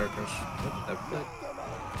 fucking berserkers. What the fuck?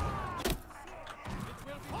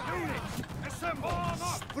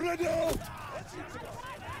 Spread out!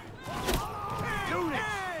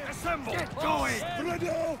 Units, assemble! Get going! Spread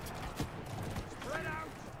out!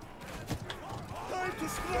 Time to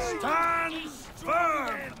strike! Stand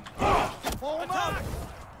firm! Form up!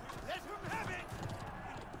 Let him have it!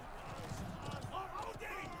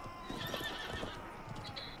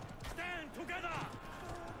 Stand together!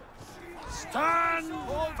 Stand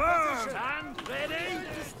firm! Stand ready!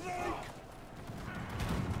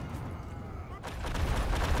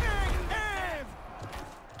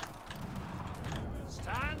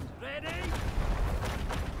 Stand ready!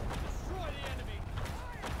 Destroy the enemy!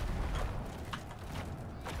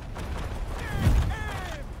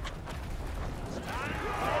 Stand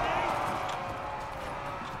ready!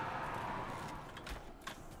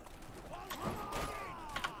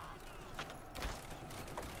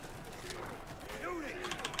 Unit,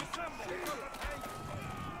 assemble!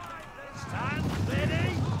 Stand ready!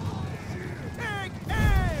 Take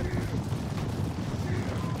aim!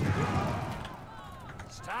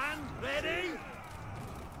 Stand ready!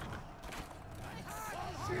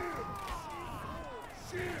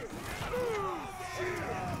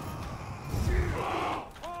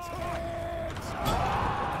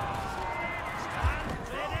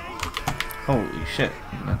 Holy shit!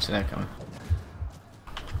 Didn't see that coming.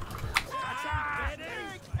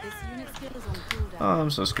 This unit skill is on cooldown. Oh, I'm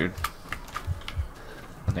so screwed.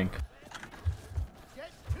 I think.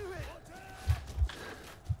 Get to it!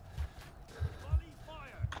 Volley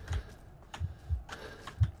fire!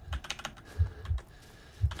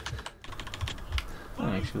 Oh, I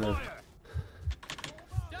actually lived.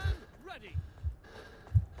 Stand ready!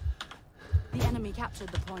 The enemy captured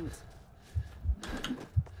the point.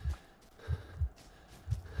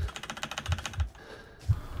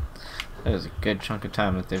 That is a good chunk of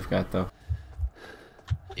time that they've got, though.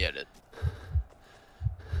 Yeah, it is.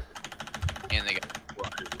 And they got.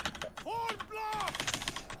 Forward block!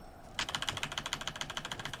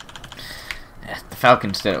 Yeah, the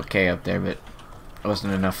Falcons did okay up there, but it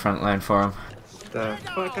wasn't enough front line for them. The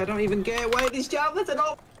fuck? I don't even get why these javelins are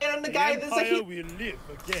not on the guy that's like. Empire will live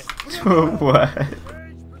again. What?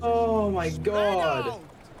 Oh my god.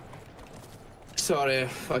 Sorry,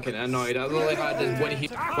 fucking annoyed. I literally had this one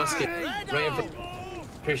heat whiskey right in front.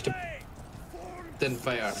 Pushed him. Didn't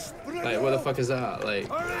fire. Like, what the fuck is that? Like,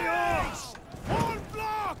 Forward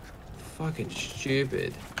block! fucking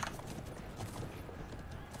stupid.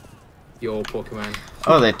 Yo, Pokemon.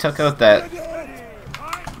 Oh, they took out that.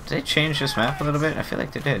 Did they change this map a little bit? I feel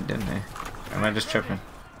like they did, didn't they? Or am I just tripping?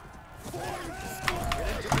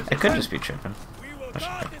 I could just be tripping.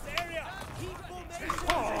 I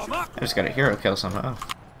just got a hero kill somehow.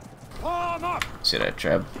 See that,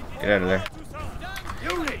 Treb? Get out of there.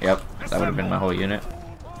 Yep, that would have been my whole unit.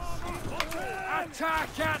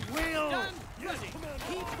 Attack at will!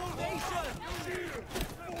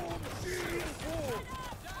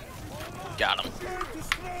 Got him.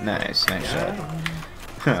 Nice, nice shot.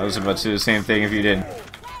 I was about to do the same thing if you didn't.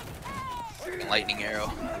 Lightning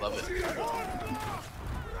arrow. Love it.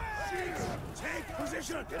 Take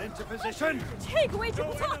position! Get into position! Take away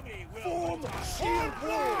triple top! Form shield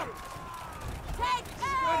wall! Take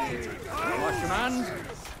aim! Watch command!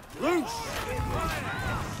 Loose!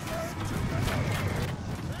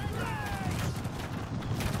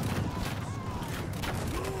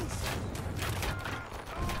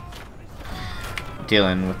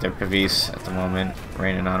 Dealing with their Pavis at the moment,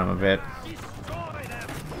 raining on them a bit.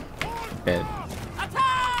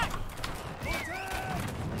 Attack!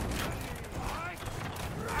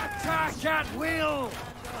 Attack at will!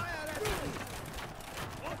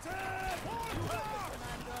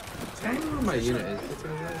 I don't know where my unit is.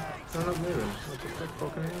 They're not moving. What the fuck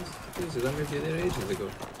fucking is? Jesus, I moved you there ages ago.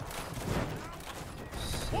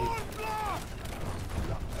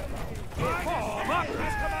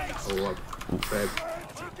 Oh, up. Fred.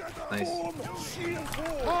 Nice.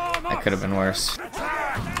 That could have been worse.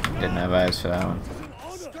 Didn't have eyes for that one.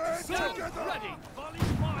 Stand together! Ready! Volley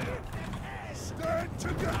fire! Stand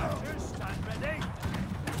together! Stand ready!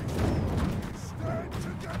 Stand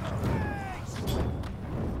together!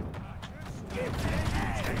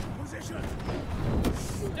 Position!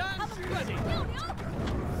 Stand ready!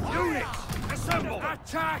 Units, assemble!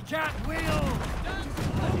 Attack at will! Stand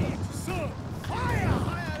ready! Sir!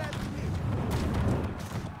 Fire!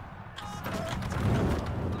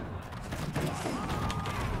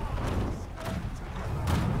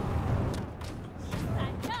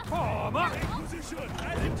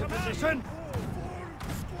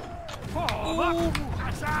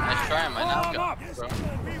 Nice try on my knockout, bro.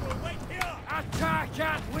 Attack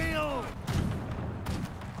at will!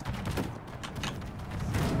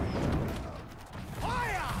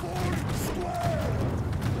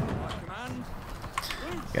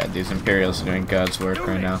 God, these Imperials are doing God's work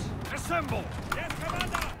right now. Assemble! Yes,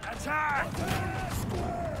 Commander! Attack!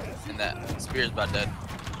 And that spear's about dead.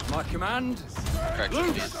 My command!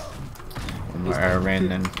 Correction, please. One more air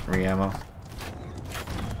rain and re-ammo.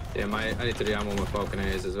 Yeah, I need to re-ammo my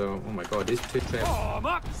Falconers as well. Oh my god, these two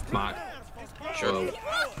traps. Mark. Sure.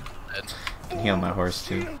 Dead. Can heal my horse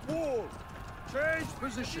too. Change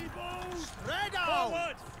position! Spread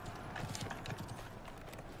out!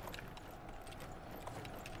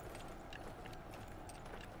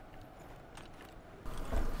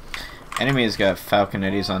 Enemy's got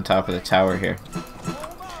Falconettis on top of the tower here.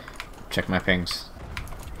 Check my pings.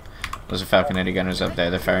 Those are Falconetti gunners up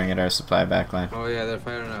there. They're firing at our supply backline. Oh yeah, they're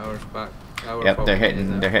firing at our back. Yep, they're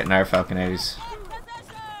hitting our Falconettis.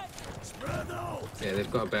 Yeah,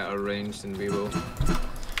 they've got a better range than we will.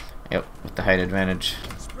 Yep, with the height advantage.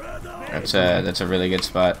 That's a really good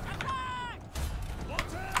spot.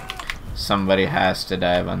 Somebody has to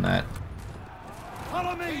dive on that.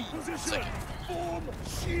 Follow me! Second.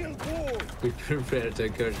 We prefer to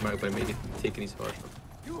encourage Mark by taking his horse.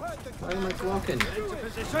 Why am I blocking?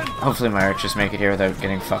 Hopefully my archers make it here without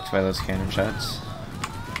getting fucked by those cannon shots.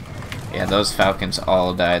 Yeah, those Falcons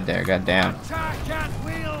all died there. God damn.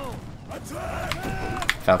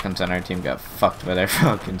 Falcons on our team got fucked by their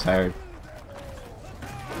Falcons hard.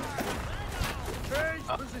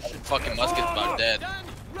 Fucking musket's about dead.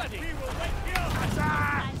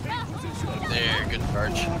 There, good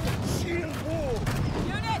charge.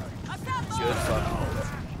 Good fuck.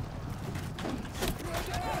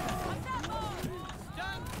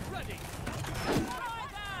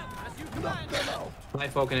 My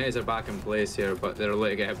Falconers are back in place here, but they're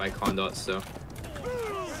late to get hit by conduits, so.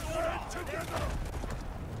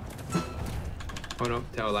 Oh no,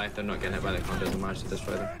 tell a lie, they're not getting hit by the conduits and managed to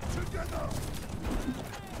destroy them.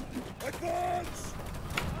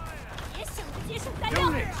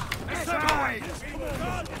 Units! Aside!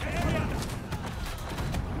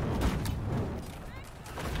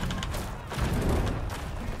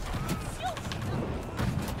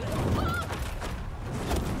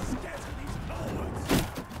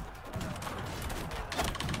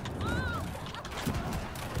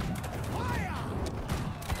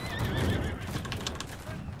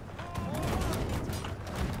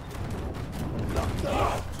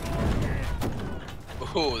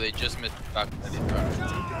 Oh, they just missed the back.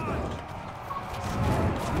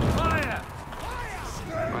 Fire!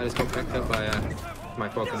 I just got picked up by my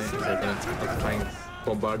Falconers. They're gonna try and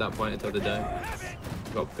bombard that point until they die.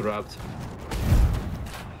 Got grabbed.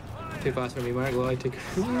 Too fast for me, Mark. Well, I took.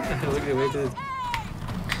 Look at the way to.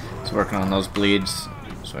 It's working on those bleeds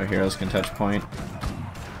so our heroes can touch point.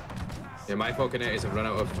 Yeah, my Falconers have run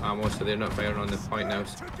out of ammo, so they're not firing on the point now.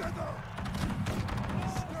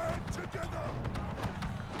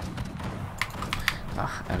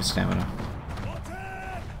 Ah, out of stamina.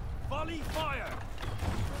 Volley fire!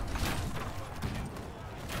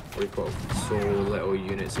 We've got so little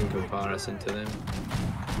units in comparison to them.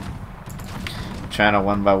 Trying to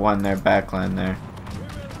one by one their backline there.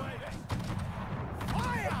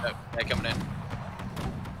 Oh, they're coming in.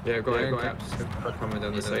 Yeah, go ahead, Caps. They're coming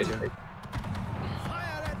down the side here.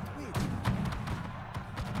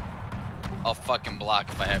 I'll fucking block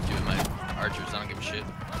if I have to with my archers. I don't give a shit.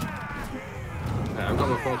 I've got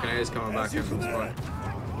my Falconers coming back in from the spawn.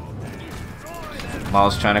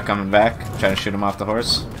 Maul's trying to come back, trying to shoot him off the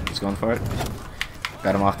horse. He's going for it.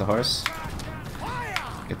 Got him off the horse.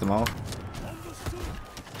 Get them all.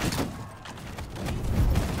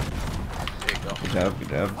 There you go. Good job, good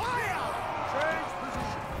job.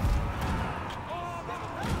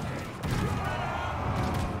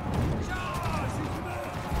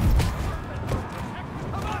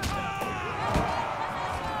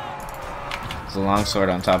 There's a longsword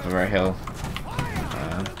on top of our hill.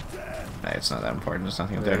 It's not that important. There's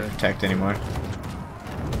nothing up there to protect anymore.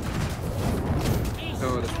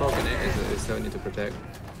 No, the Falconers that they still need to protect.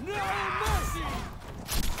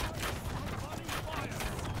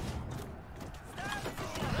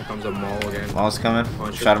 Here comes a Maul again. Maul's coming.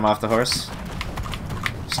 Poncho. Shot him off the horse.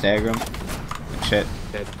 Stagger him. Good shit.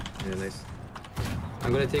 Dead. Yeah, nice.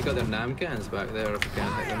 I'm gonna take out their Namcans back there if I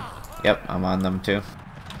can't hit them. Yep, I'm on them too.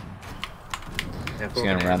 Yeah, He's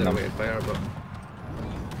gonna run them. Away to fire, but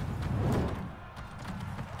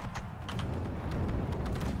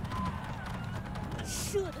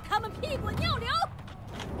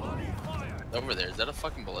Over there, is that a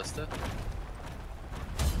fucking ballista?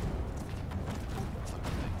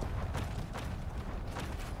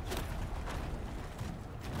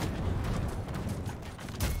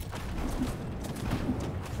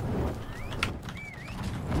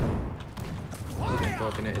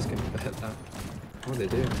 Falconetti's can hit that. What do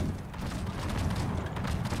they do?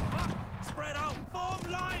 Spread out,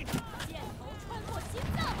 form line. 箭头穿过心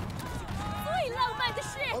脏，最浪漫的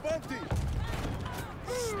事， Avanti!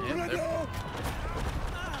 Yeah, they're-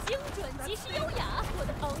 精准即是优雅，我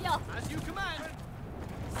的朋友。 As you command.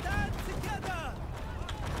 Stand together.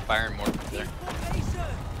 firing more from there. Formation.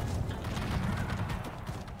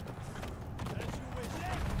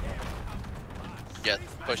 Yeah,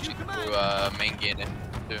 pushing through main gate in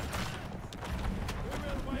too.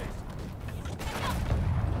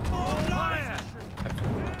 Form line.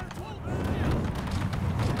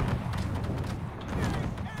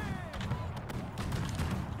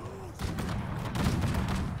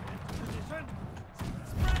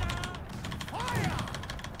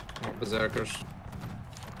 More berserkers.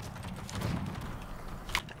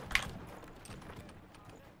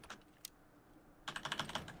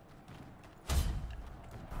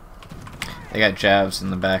 They got jabs in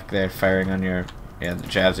the back there firing on your... Yeah, the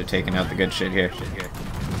jabs are taking out the good shit here.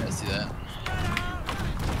 I see that.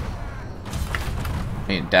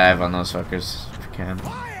 Need to dive on those fuckers if you can.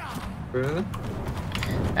 Really?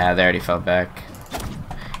 Ah, they already fell back.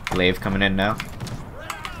 Glaive coming in now.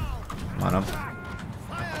 I'm on him.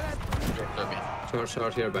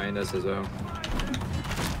 Short here behind us as well.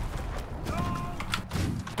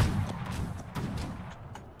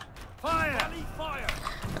 Fire. Fire.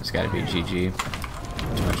 That's gotta be GG.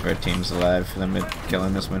 Too much of our team's alive for them to kill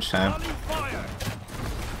in this much time. Fire.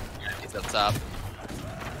 He's up top.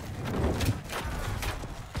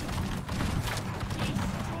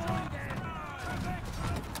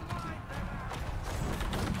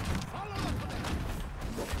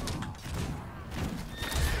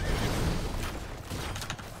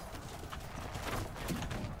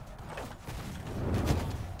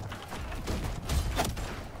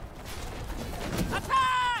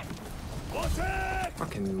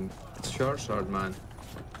 Fucking short sword, man.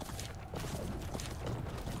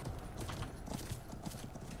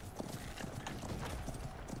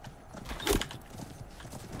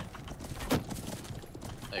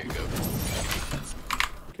 There you go.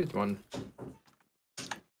 Good one.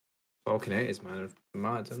 Falconettis, man, are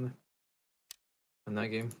mad, aren't they? In that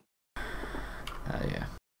game. Yeah.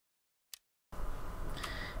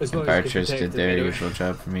 As And Archers did their usual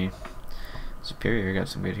job for me. Superior got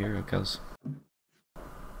some good hero kills.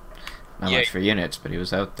 Not Yeah. much for units, but he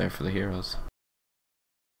was out there for the heroes.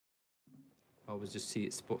 Always just see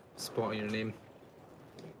it spotting your name.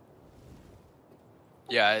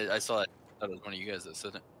 Yeah, I saw that. I thought it was one of you guys that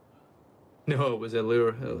said it. No, it was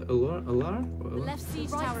Allure. Allure? The left siege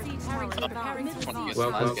tower is preparing to advance.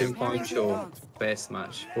 Welcome, Poncho. Best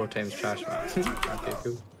match. 4 times trash match. Okay,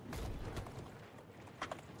 cool.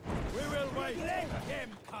 We will wait. Let him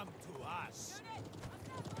come to us.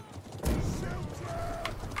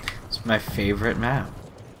 It's my favorite map.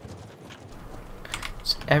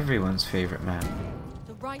 It's everyone's favorite map.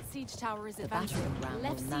 The right siege tower is advancing. The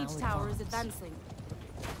left siege tower is advancing.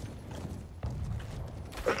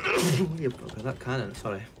 That cannon,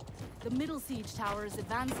 sorry. The middle siege tower is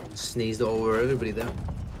advancing. Sneezed all over everybody there.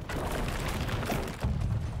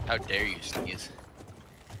 How dare you sneeze?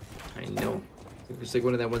 I know. It's like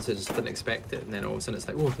one of them ones that just didn't expect it, and then all of a sudden it's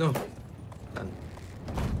like, oh no. Done.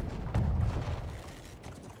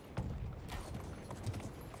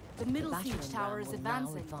 The middle siege tower is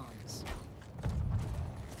advancing.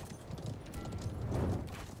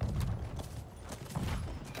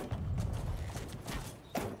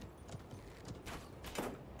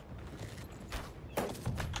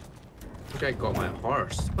 I think I got my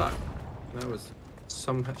horse, but that was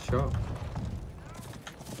some shot.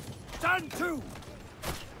 Stand to.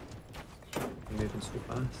 I'm moving so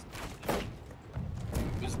fast.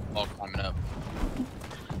 Who's all climbing up?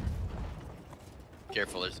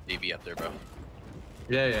 Careful, there's a DB up there, bro.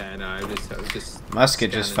 Yeah, no, I was just.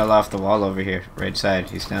 Musket just scanning. fell off the wall over here, right side.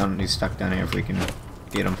 He's down. He's stuck down here. If we can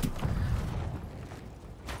get him.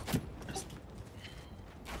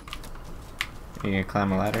 You gonna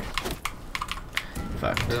climb a ladder?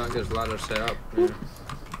 Fuck. There's ladder set up. Yeah.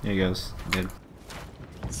 Here he goes. Good.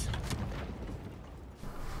 That's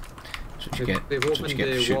what you get. They've That's what you opened get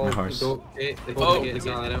for the shooting wall. a horse. They've opened Oh, the gates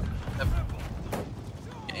all out.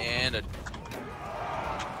 And a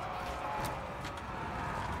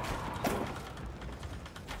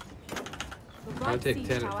The I'll right take siege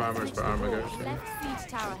 10 tower has farmers reached for the armor wall. guards, The yeah. left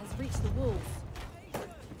siege tower has reached the walls.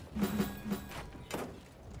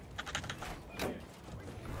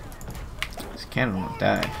 This cannon won't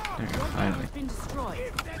die. There we go, Your finally. has been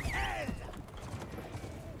destroyed.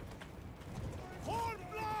 Form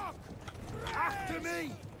block. After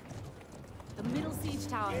me. The middle siege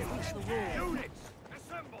tower has reached the wall. Units. Yes,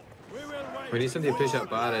 sir. We need somebody to push up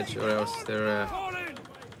barrage, or else they're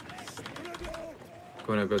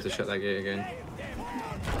going to be able to shut that gate again.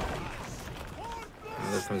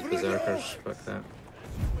 Oh, there comes berserkers. Fuck that.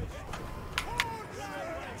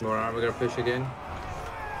 More armor gonna push again.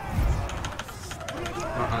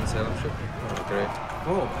 Oh, hand Salem ship. Oh, great.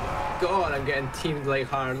 Oh my god, I'm getting teamed like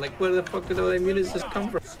hard. Like, where the fuck did all them units just come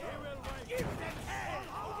from?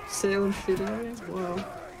 Salem shit area? Wow.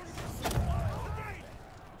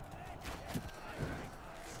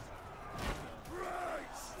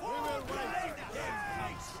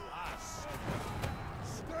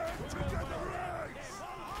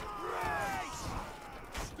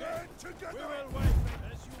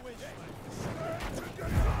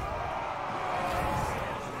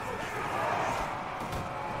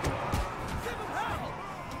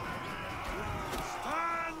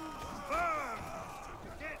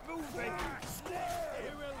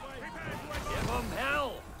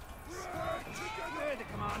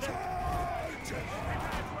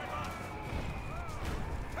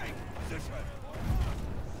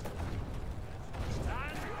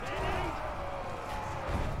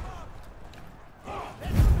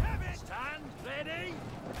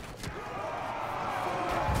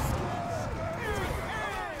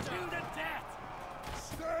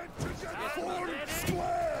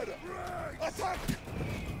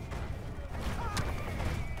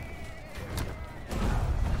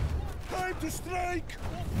 Time to strike!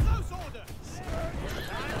 Close order!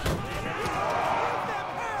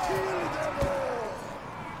 Kill them all!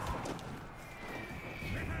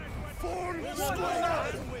 Form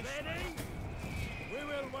squad! We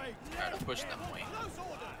will wait. Try to push them away. Close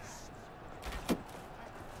order!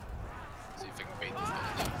 See if I can bait this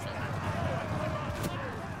guy down.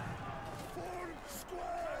 Form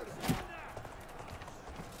squad!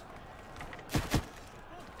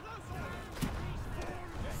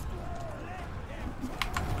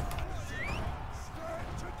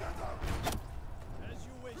 As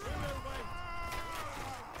you wish. We will wait.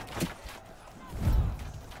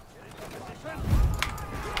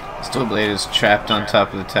 Steel Blade is trapped on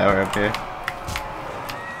top of the tower up here.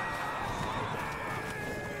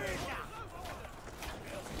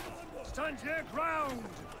 Stand your ground.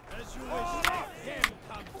 As you wish.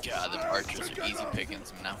 God, them archers are easy picking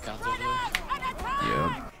some knockouts over there.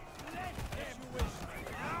 Yep. He's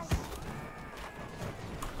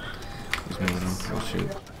moving him. Oh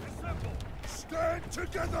shoot. Stand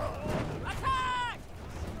together! Attack!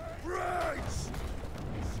 Rise!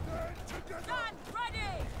 Stand together! Stand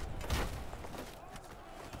ready!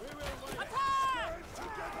 Stand Attack!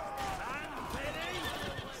 together! Stand ready.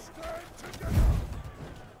 Stand together!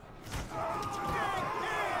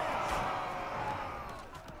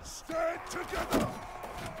 Stand together!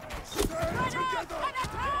 Stand together! An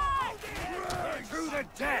attack! Rise! To the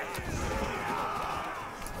death.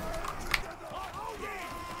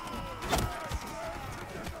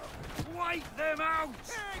 Wipe them out.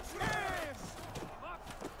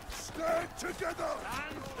 Stand together!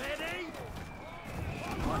 Stand ready.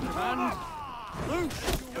 Command. Loose.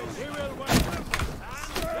 We will wait.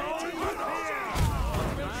 Stand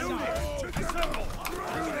assemble.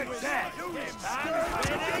 To the death. Stand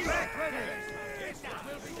ready.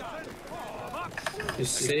 You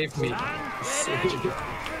saved me. You saved me.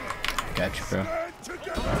 Gotcha, bro.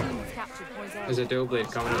 Teams captured Poison. There's a dual blade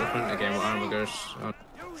coming at the front again with armor girls. Oh,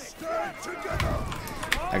 Stand together!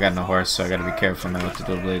 I got no horse, so I gotta be careful now with the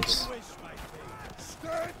dual blades.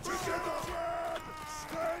 Stand together!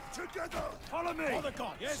 Stand together! Follow me. For the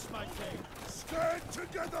gods. Yes, my king. Stand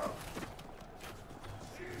together!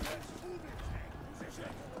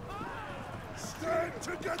 Stand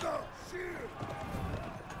together!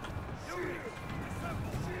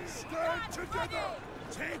 Stand together!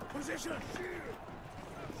 Take position.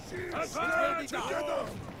 Stand together!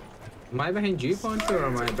 am I behind you, Poncho, or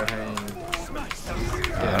am I behind?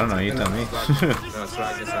 Yeah, I don't know, you tell me. No, it's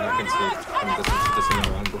Ragnarok, and I can see from this in the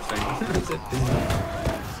Longbow thing. That's it.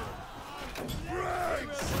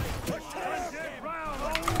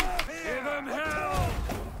 Give them hell.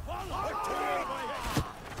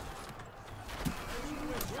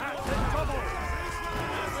 At the double.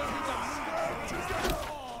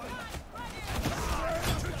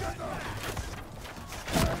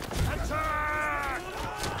 Attack!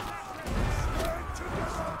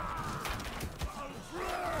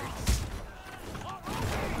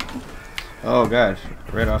 Oh gosh,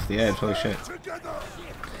 right off the edge, holy shit.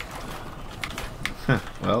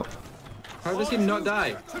 Well, How does he not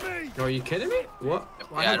die? Are you kidding me? What?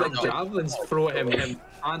 I had like javelins throw at him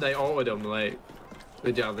and I ulted him like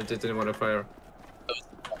the javelin just didn't want to fire. That was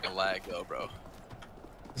fucking lag though, bro.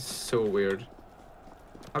 So weird.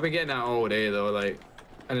 I've been getting that all day though, like,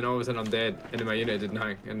 and then all of a sudden I'm dead, and then my unit did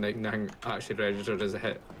nothing, and like nothing actually registered as a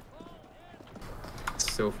hit.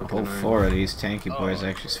 It's so A fucking whole annoying. 4 of these tanky boys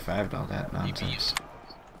actually survived all that nonsense.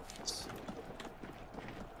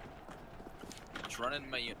 Just running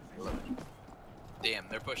my unit. Damn,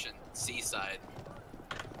 they're pushing seaside.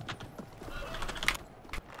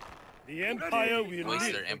 The Empire will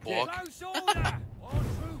Waste their imp walk. Close order! All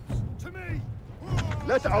troops, to me!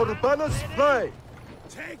 Let our banners fly!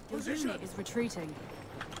 take Your position. unit is retreating.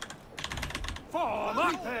 Form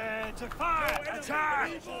up! Prepare to fire!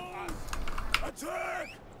 Attack!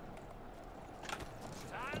 Attack!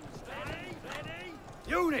 Stand steady, ready!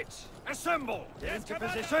 Units, assemble! Get into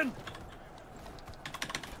position!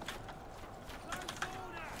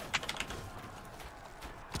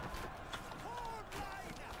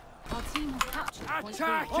 Our team has captured point B.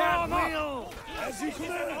 Attack at will! As you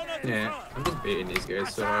command. Yeah, I'm just baiting these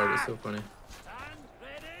guys so hard, it's so funny. Stand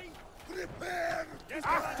ready! Prepare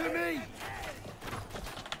After me!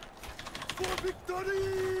 for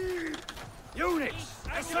victory! Units,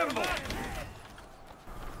 assemble!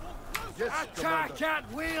 Yes, Attack Commander.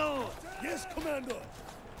 at will! Yes, Commander.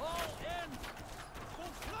 Fall in!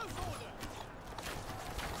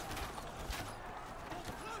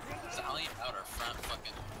 Valiant out our front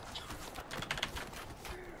fucking.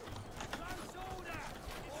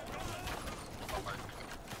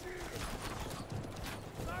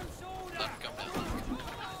 Let him come down.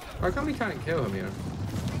 How come we can't kill him here?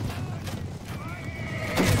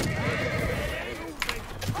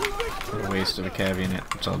 What a waste of a cav unit.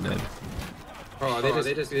 It's all dead. Oh,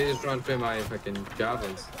 they just run through my fucking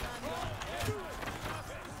javelins.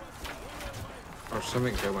 Or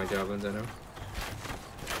something killed my javelins, I know.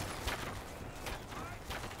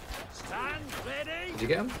 Stand ready! Did you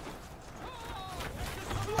get him?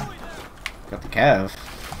 Got the cav.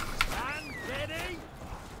 Stand ready!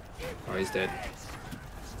 Oh, he's dead.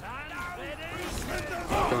 Stand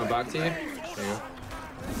ready! Coming back to you. There you go.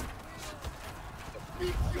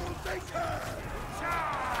 Meet your maker!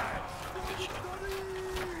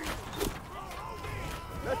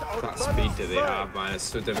 Let our That banners speed that they fly! have, man, it's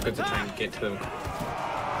so difficult to try and get to them. Oh,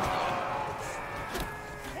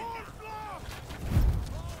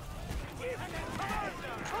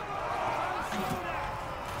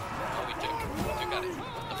 we took out it.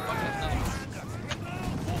 What the fuck is that?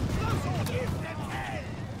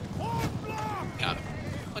 Got him.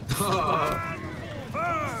 What the fuck?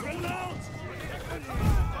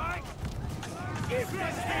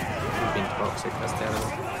 Being toxic, that's terrible.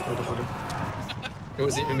 What the fuck? It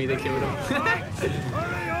was even me that killed him.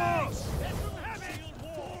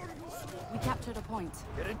 We captured a point.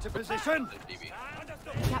 Get into position! DB.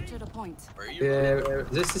 We captured a point. Where are you? Yeah,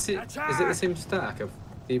 is it the same stack of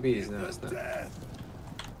DBs? No, it's not.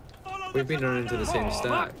 We've been running into the same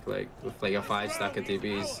stack, like with like a 5 stack of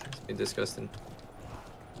DBs. It's been disgusting.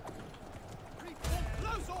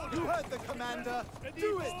 You heard the commander.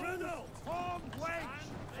 Do it. Spread out! Form wedge!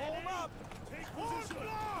 Form up. Take position!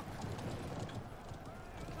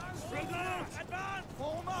 Spread out! Advance!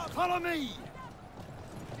 Form up. Follow me!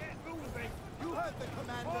 Get moving. You heard the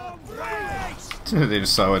commander. Wedge! They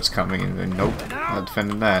just saw what's coming and then nope, not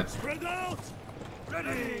defending that. Spread out!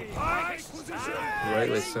 Ready! Fight!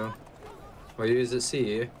 Rightly so. Well, you use it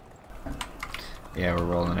C, eh? Yeah, we're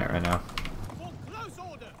rolling it right now. Close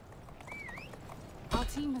order! Our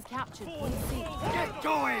team has captured point C. Get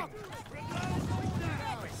going!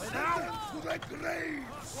 Now! To the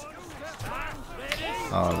graves! Stand ready!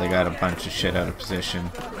 Oh, they got a bunch of shit out of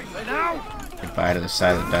position. Now! Goodbye to the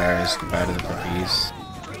silent dyers, goodbye to the puppies.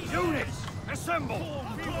 Units, assemble!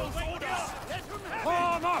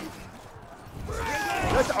 Form up!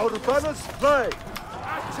 Let our banners fly.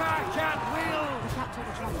 Attack at will! We captured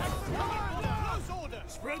a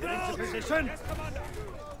point. Spread Get out! into position!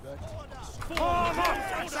 Form up!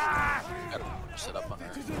 Attack! Got him set up on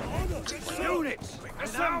our. Units,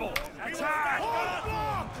 assemble! Attack!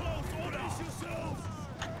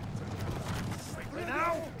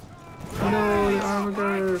 Now! No, the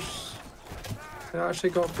armigers! They actually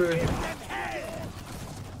got through.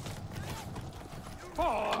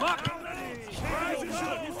 Form up!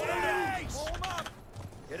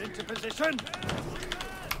 Get into position!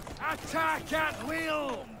 Attack at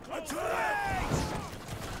will!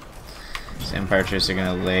 These Empire troops are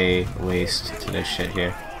gonna lay waste to this shit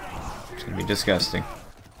here. It's gonna be disgusting.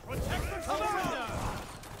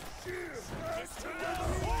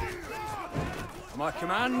 My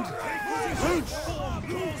command!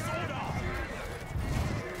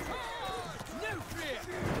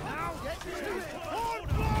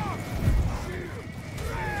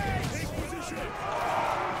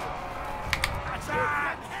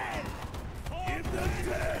 Attack!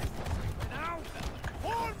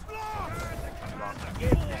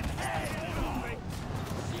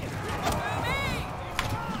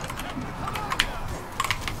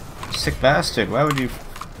 sick bastard. Why would you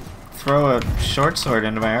throw a short sword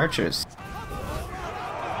into my archers?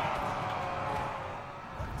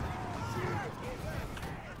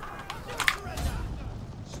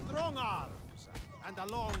 Strong arms and a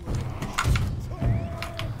long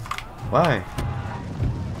Why?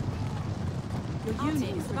 Your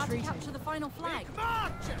unit is about to capture the final flag.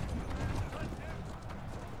 march!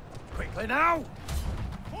 Quickly now!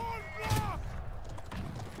 Horn block!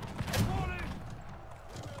 Falling!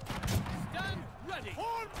 Stand ready!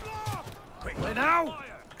 Horn block! Quickly now!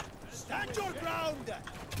 Fire! Stand your ground!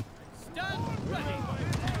 Stand ready!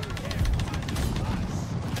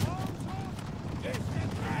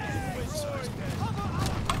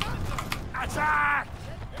 Attack!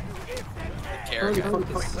 How the Character.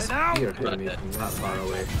 fuck is this now! spear hitting me from that far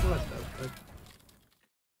away? What the fuck?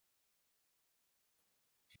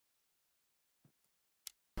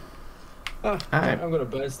 Ah, Alright. I'm gonna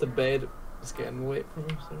bounce to bed. It's getting late for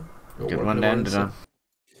me, so. Go Good work one in to the end it morning, on.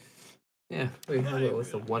 Yeah, we have a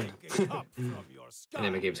list of one. Up from your And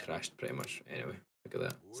then my game's crashed pretty much. Anyway, look at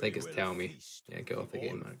that. It's like it's telling me, yeah, get off the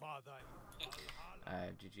game, man.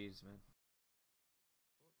 GG's, man.